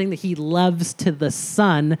of this thing that he loves to the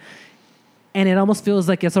son. And it almost feels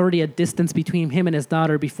like it's already a distance between him and his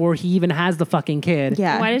daughter before he even has the fucking kid.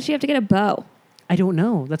 Yeah. Why does she have to get a bow? I don't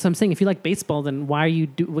know. That's what I'm saying. If you like baseball, then why are you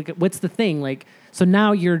what's the thing? Like, so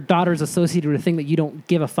now your daughter's associated with a thing that you don't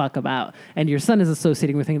give a fuck about, and your son is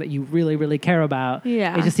associating with a thing that you really, really care about.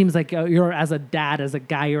 Yeah. It just seems like you're, as a dad, as a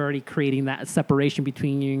guy, you're already creating that separation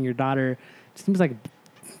between you and your daughter. It seems like,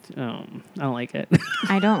 I don't like it.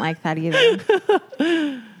 I don't like that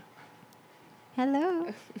either. Hello.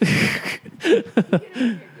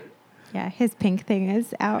 Yeah, his pink thing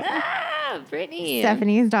is out. Ah, Brittany.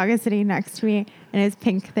 Stephanie's dog is sitting next to me, and his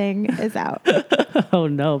pink thing is out. Oh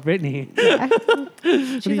no, Brittany. Yeah.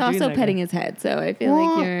 She's you also doing, petting his head, so I feel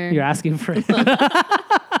Well, like you're... You're asking for it.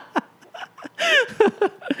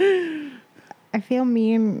 I feel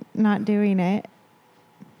mean not doing it.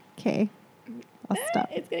 Okay, I'll stop.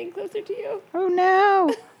 It's getting closer to you. Oh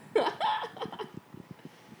no.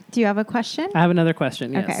 Do you have a question? I have another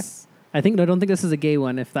question. Yes. Okay. I don't think this is a gay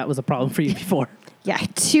one. If that was a problem for you before. Yeah,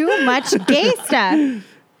 too much gay stuff.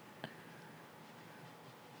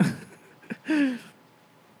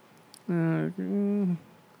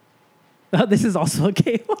 Oh, this is also a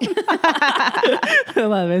gay one.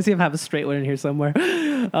 Let me see if I have a straight one in here somewhere.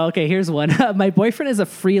 Okay, here's one. My boyfriend is a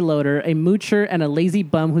freeloader, a moocher, and a lazy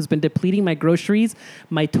bum who's been depleting my groceries,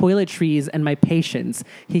 my toiletries, and my patience.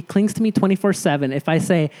 He clings to me 24/7. If I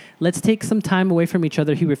say, let's take some time away from each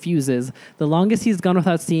other, he refuses. The longest he's gone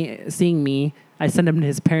without seeing me, I send him to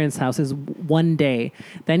his parents' house, is 1 day.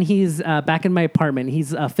 Then he's back in my apartment.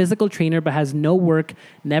 He's a physical trainer but has no work,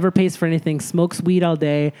 never pays for anything, smokes weed all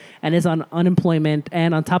day, and is on unemployment.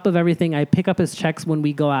 And on top of everything, I pick up his checks when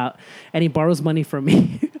we go out, and he borrows money from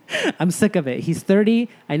me. I'm sick of it. He's 30.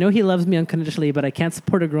 I know he loves me unconditionally, but I can't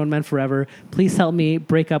support a grown man forever. Please help me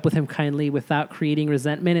break up with him kindly without creating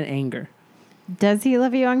resentment and anger. Does he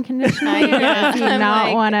love you unconditionally? Or does he I'm not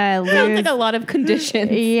like, want to Sounds lose? like a lot of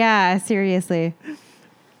conditions. Yeah, seriously.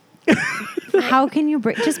 How can you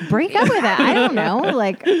just break up with it? I don't know.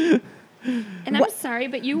 Like, And I'm sorry,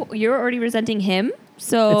 but you're already resenting him.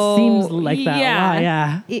 So It seems like that a lot,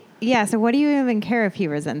 yeah. yeah. So what do you even care if he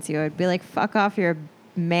resents you? I'd be like, fuck off, you're a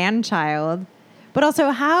man child. But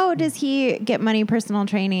also, how does he get money personal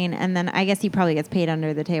training, and then I guess he probably gets paid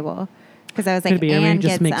under the table? Because I was like, Could be. I mean, and it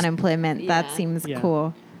just gets makes- unemployment. That Yeah. seems Yeah.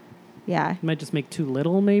 cool. Yeah, He might just make too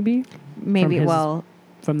little, maybe. maybe. his- Well,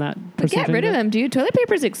 From that But get rid of percentage. him, dude. Toilet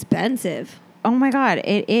paper's expensive. oh my god,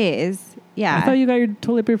 it is. Yeah. I thought you got your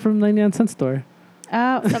toilet paper from 99-cent store.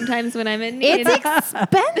 Oh, Sometimes when I'm in need. it's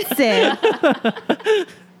expensive.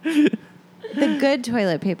 The good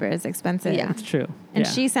toilet paper is expensive. Yeah. It's true. And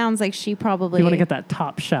Yeah. she sounds like she If probably you want to get that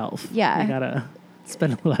top shelf, Yeah. you gotta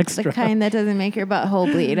spend a little extra. the kind that doesn't make your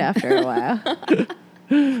butthole bleed after a while.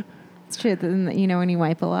 It's true. Then, you know, when you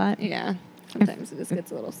wipe a lot, Yeah. Sometimes it just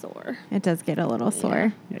gets a little sore. it does get a little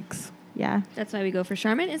sore. Yikes. Yeah. That's why we go for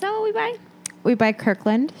Charmin. Is that what we buy? We buy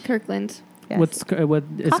Kirkland. Kirkland. Yes. What is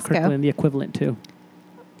Costco. Kirkland the equivalent to?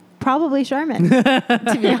 Probably Charmin.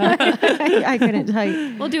 To be honest, I couldn't tell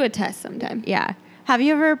you. We'll do a test sometime. Yeah. Have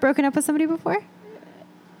you ever broken up with somebody before?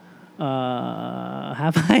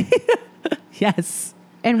 Have I? Yes.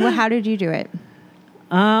 And how did you do it?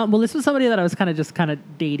 Well, this was somebody that I was kind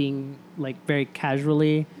of dating, like very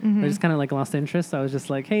casually. I just kind of like lost interest. I was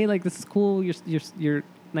just like, hey, like this is cool. You're a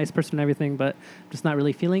nice person and everything, but I'm just not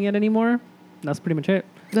really feeling it anymore. That's pretty much it.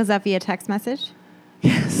 Was that via text message?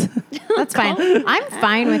 Yes. That's fine. I'm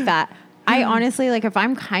fine with that. I honestly, like, if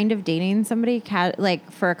I'm kind of dating somebody,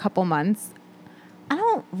 like, for a couple months, I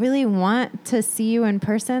don't really want to see you in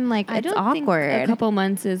person. Like, I it's don't awkward. think a couple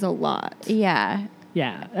months is a lot. Yeah.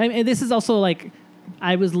 Yeah. I mean, this is also like,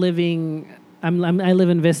 I was living. I live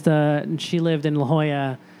in Vista, and she lived in La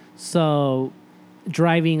Jolla, so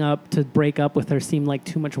driving up to break up with her seemed like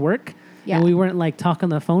too much work. Yeah. And we weren't like talk on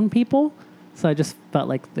the phone people, so I just felt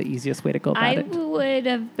like the easiest way to go about I it. would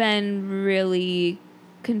have been really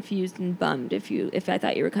confused and bummed if I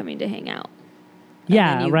thought you were coming to hang out. And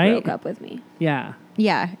Yeah. then you Right. broke up with me. Yeah.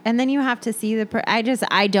 Yeah. And then you have to see I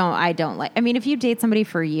don't like, I mean, if you date somebody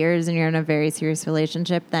for years and you're in a very serious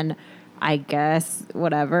relationship, then I guess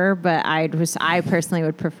whatever. But I personally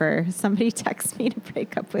would prefer somebody text me to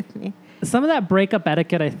break up with me. some of that breakup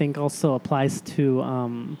etiquette, I think, also applies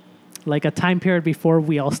to like a time period before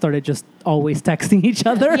we all started just always texting each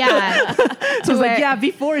other. Yeah. So it's like, yeah,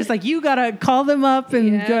 before it's like you gotta call them up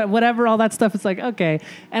and whatever, all that stuff. It's like, okay.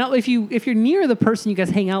 And if you're near the person, you guys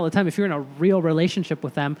hang out all the time. If you're in a real relationship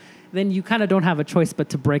with them, then you kind of don't have a choice but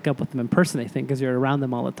to break up with them in person, I think, because you're around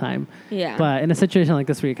them all the time. Yeah. But in a situation like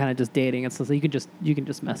this where you're kind of just dating, it's so you can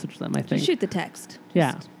just message them, I think. Just shoot the text.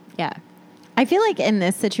 Yeah. Yeah. I feel like in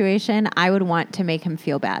this situation, I would want to make him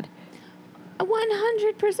feel bad.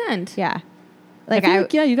 100%. Yeah. Like,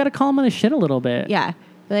 yeah, you got to call him on his shit a little bit. Yeah.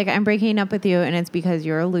 Like, I'm breaking up with you and it's because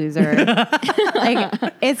you're a loser. Like,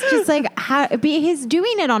 it's just like, he's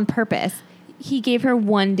doing it on purpose. He gave her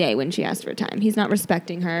 1 day when she asked for time. He's not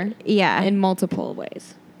respecting her. Yeah. In multiple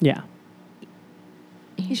ways. Yeah.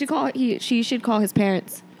 She should call his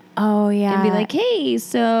parents. Oh, yeah. And be like, hey,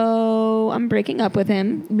 so I'm breaking up with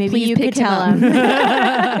him. Maybe Please you pick could tell him.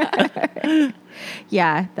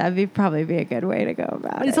 Yeah, that'd probably be a good way to go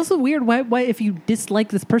about But it. it's also weird. Why, if you dislike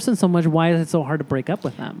this person so much, why is it so hard to break up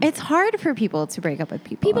with them? It's hard for people to break up with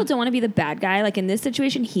people. People don't want to be the bad guy. Like in this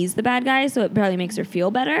situation, he's the bad guy, so it probably makes her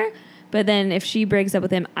feel better. But then if she breaks up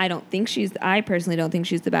with him, I personally don't think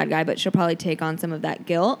she's the bad guy, but she'll probably take on some of that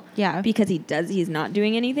guilt. Yeah. Because he's not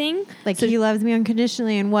doing anything. Like, he loves me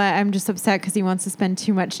unconditionally, and what? I'm just upset because he wants to spend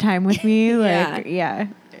too much time with me. Like, yeah.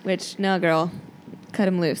 Which, no, girl. Cut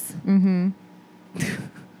him loose. Mm-hmm.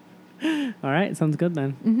 All right, sounds good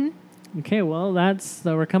then. Mm-hmm. Okay, well,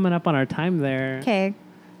 we're coming up on our time there. Okay.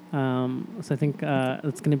 So I think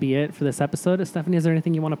that's going to be it for this episode. Stephanie, is there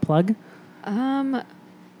anything you want to plug? No.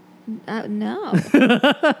 I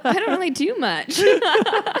don't really do much.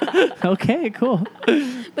 Okay, cool.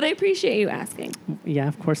 But I appreciate you asking. Yeah,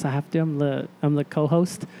 of course I have to. I'm the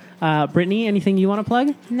co-host. Brittany, anything you want to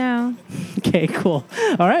plug? No. Okay, cool.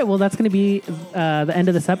 All right, well, that's going to be the end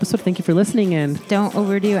of this episode. Thank you for listening, and Don't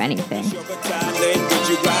overdo anything. If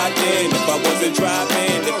I wasn't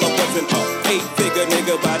driving, if I wasn't a 8-figure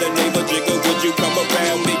nigga by the name of Jigga, would you come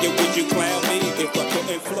around me and would you clown me? If I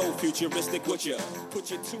couldn't flow futuristic, would you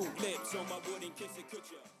put your 2 lips on my wooden kiss it, could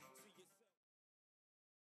you?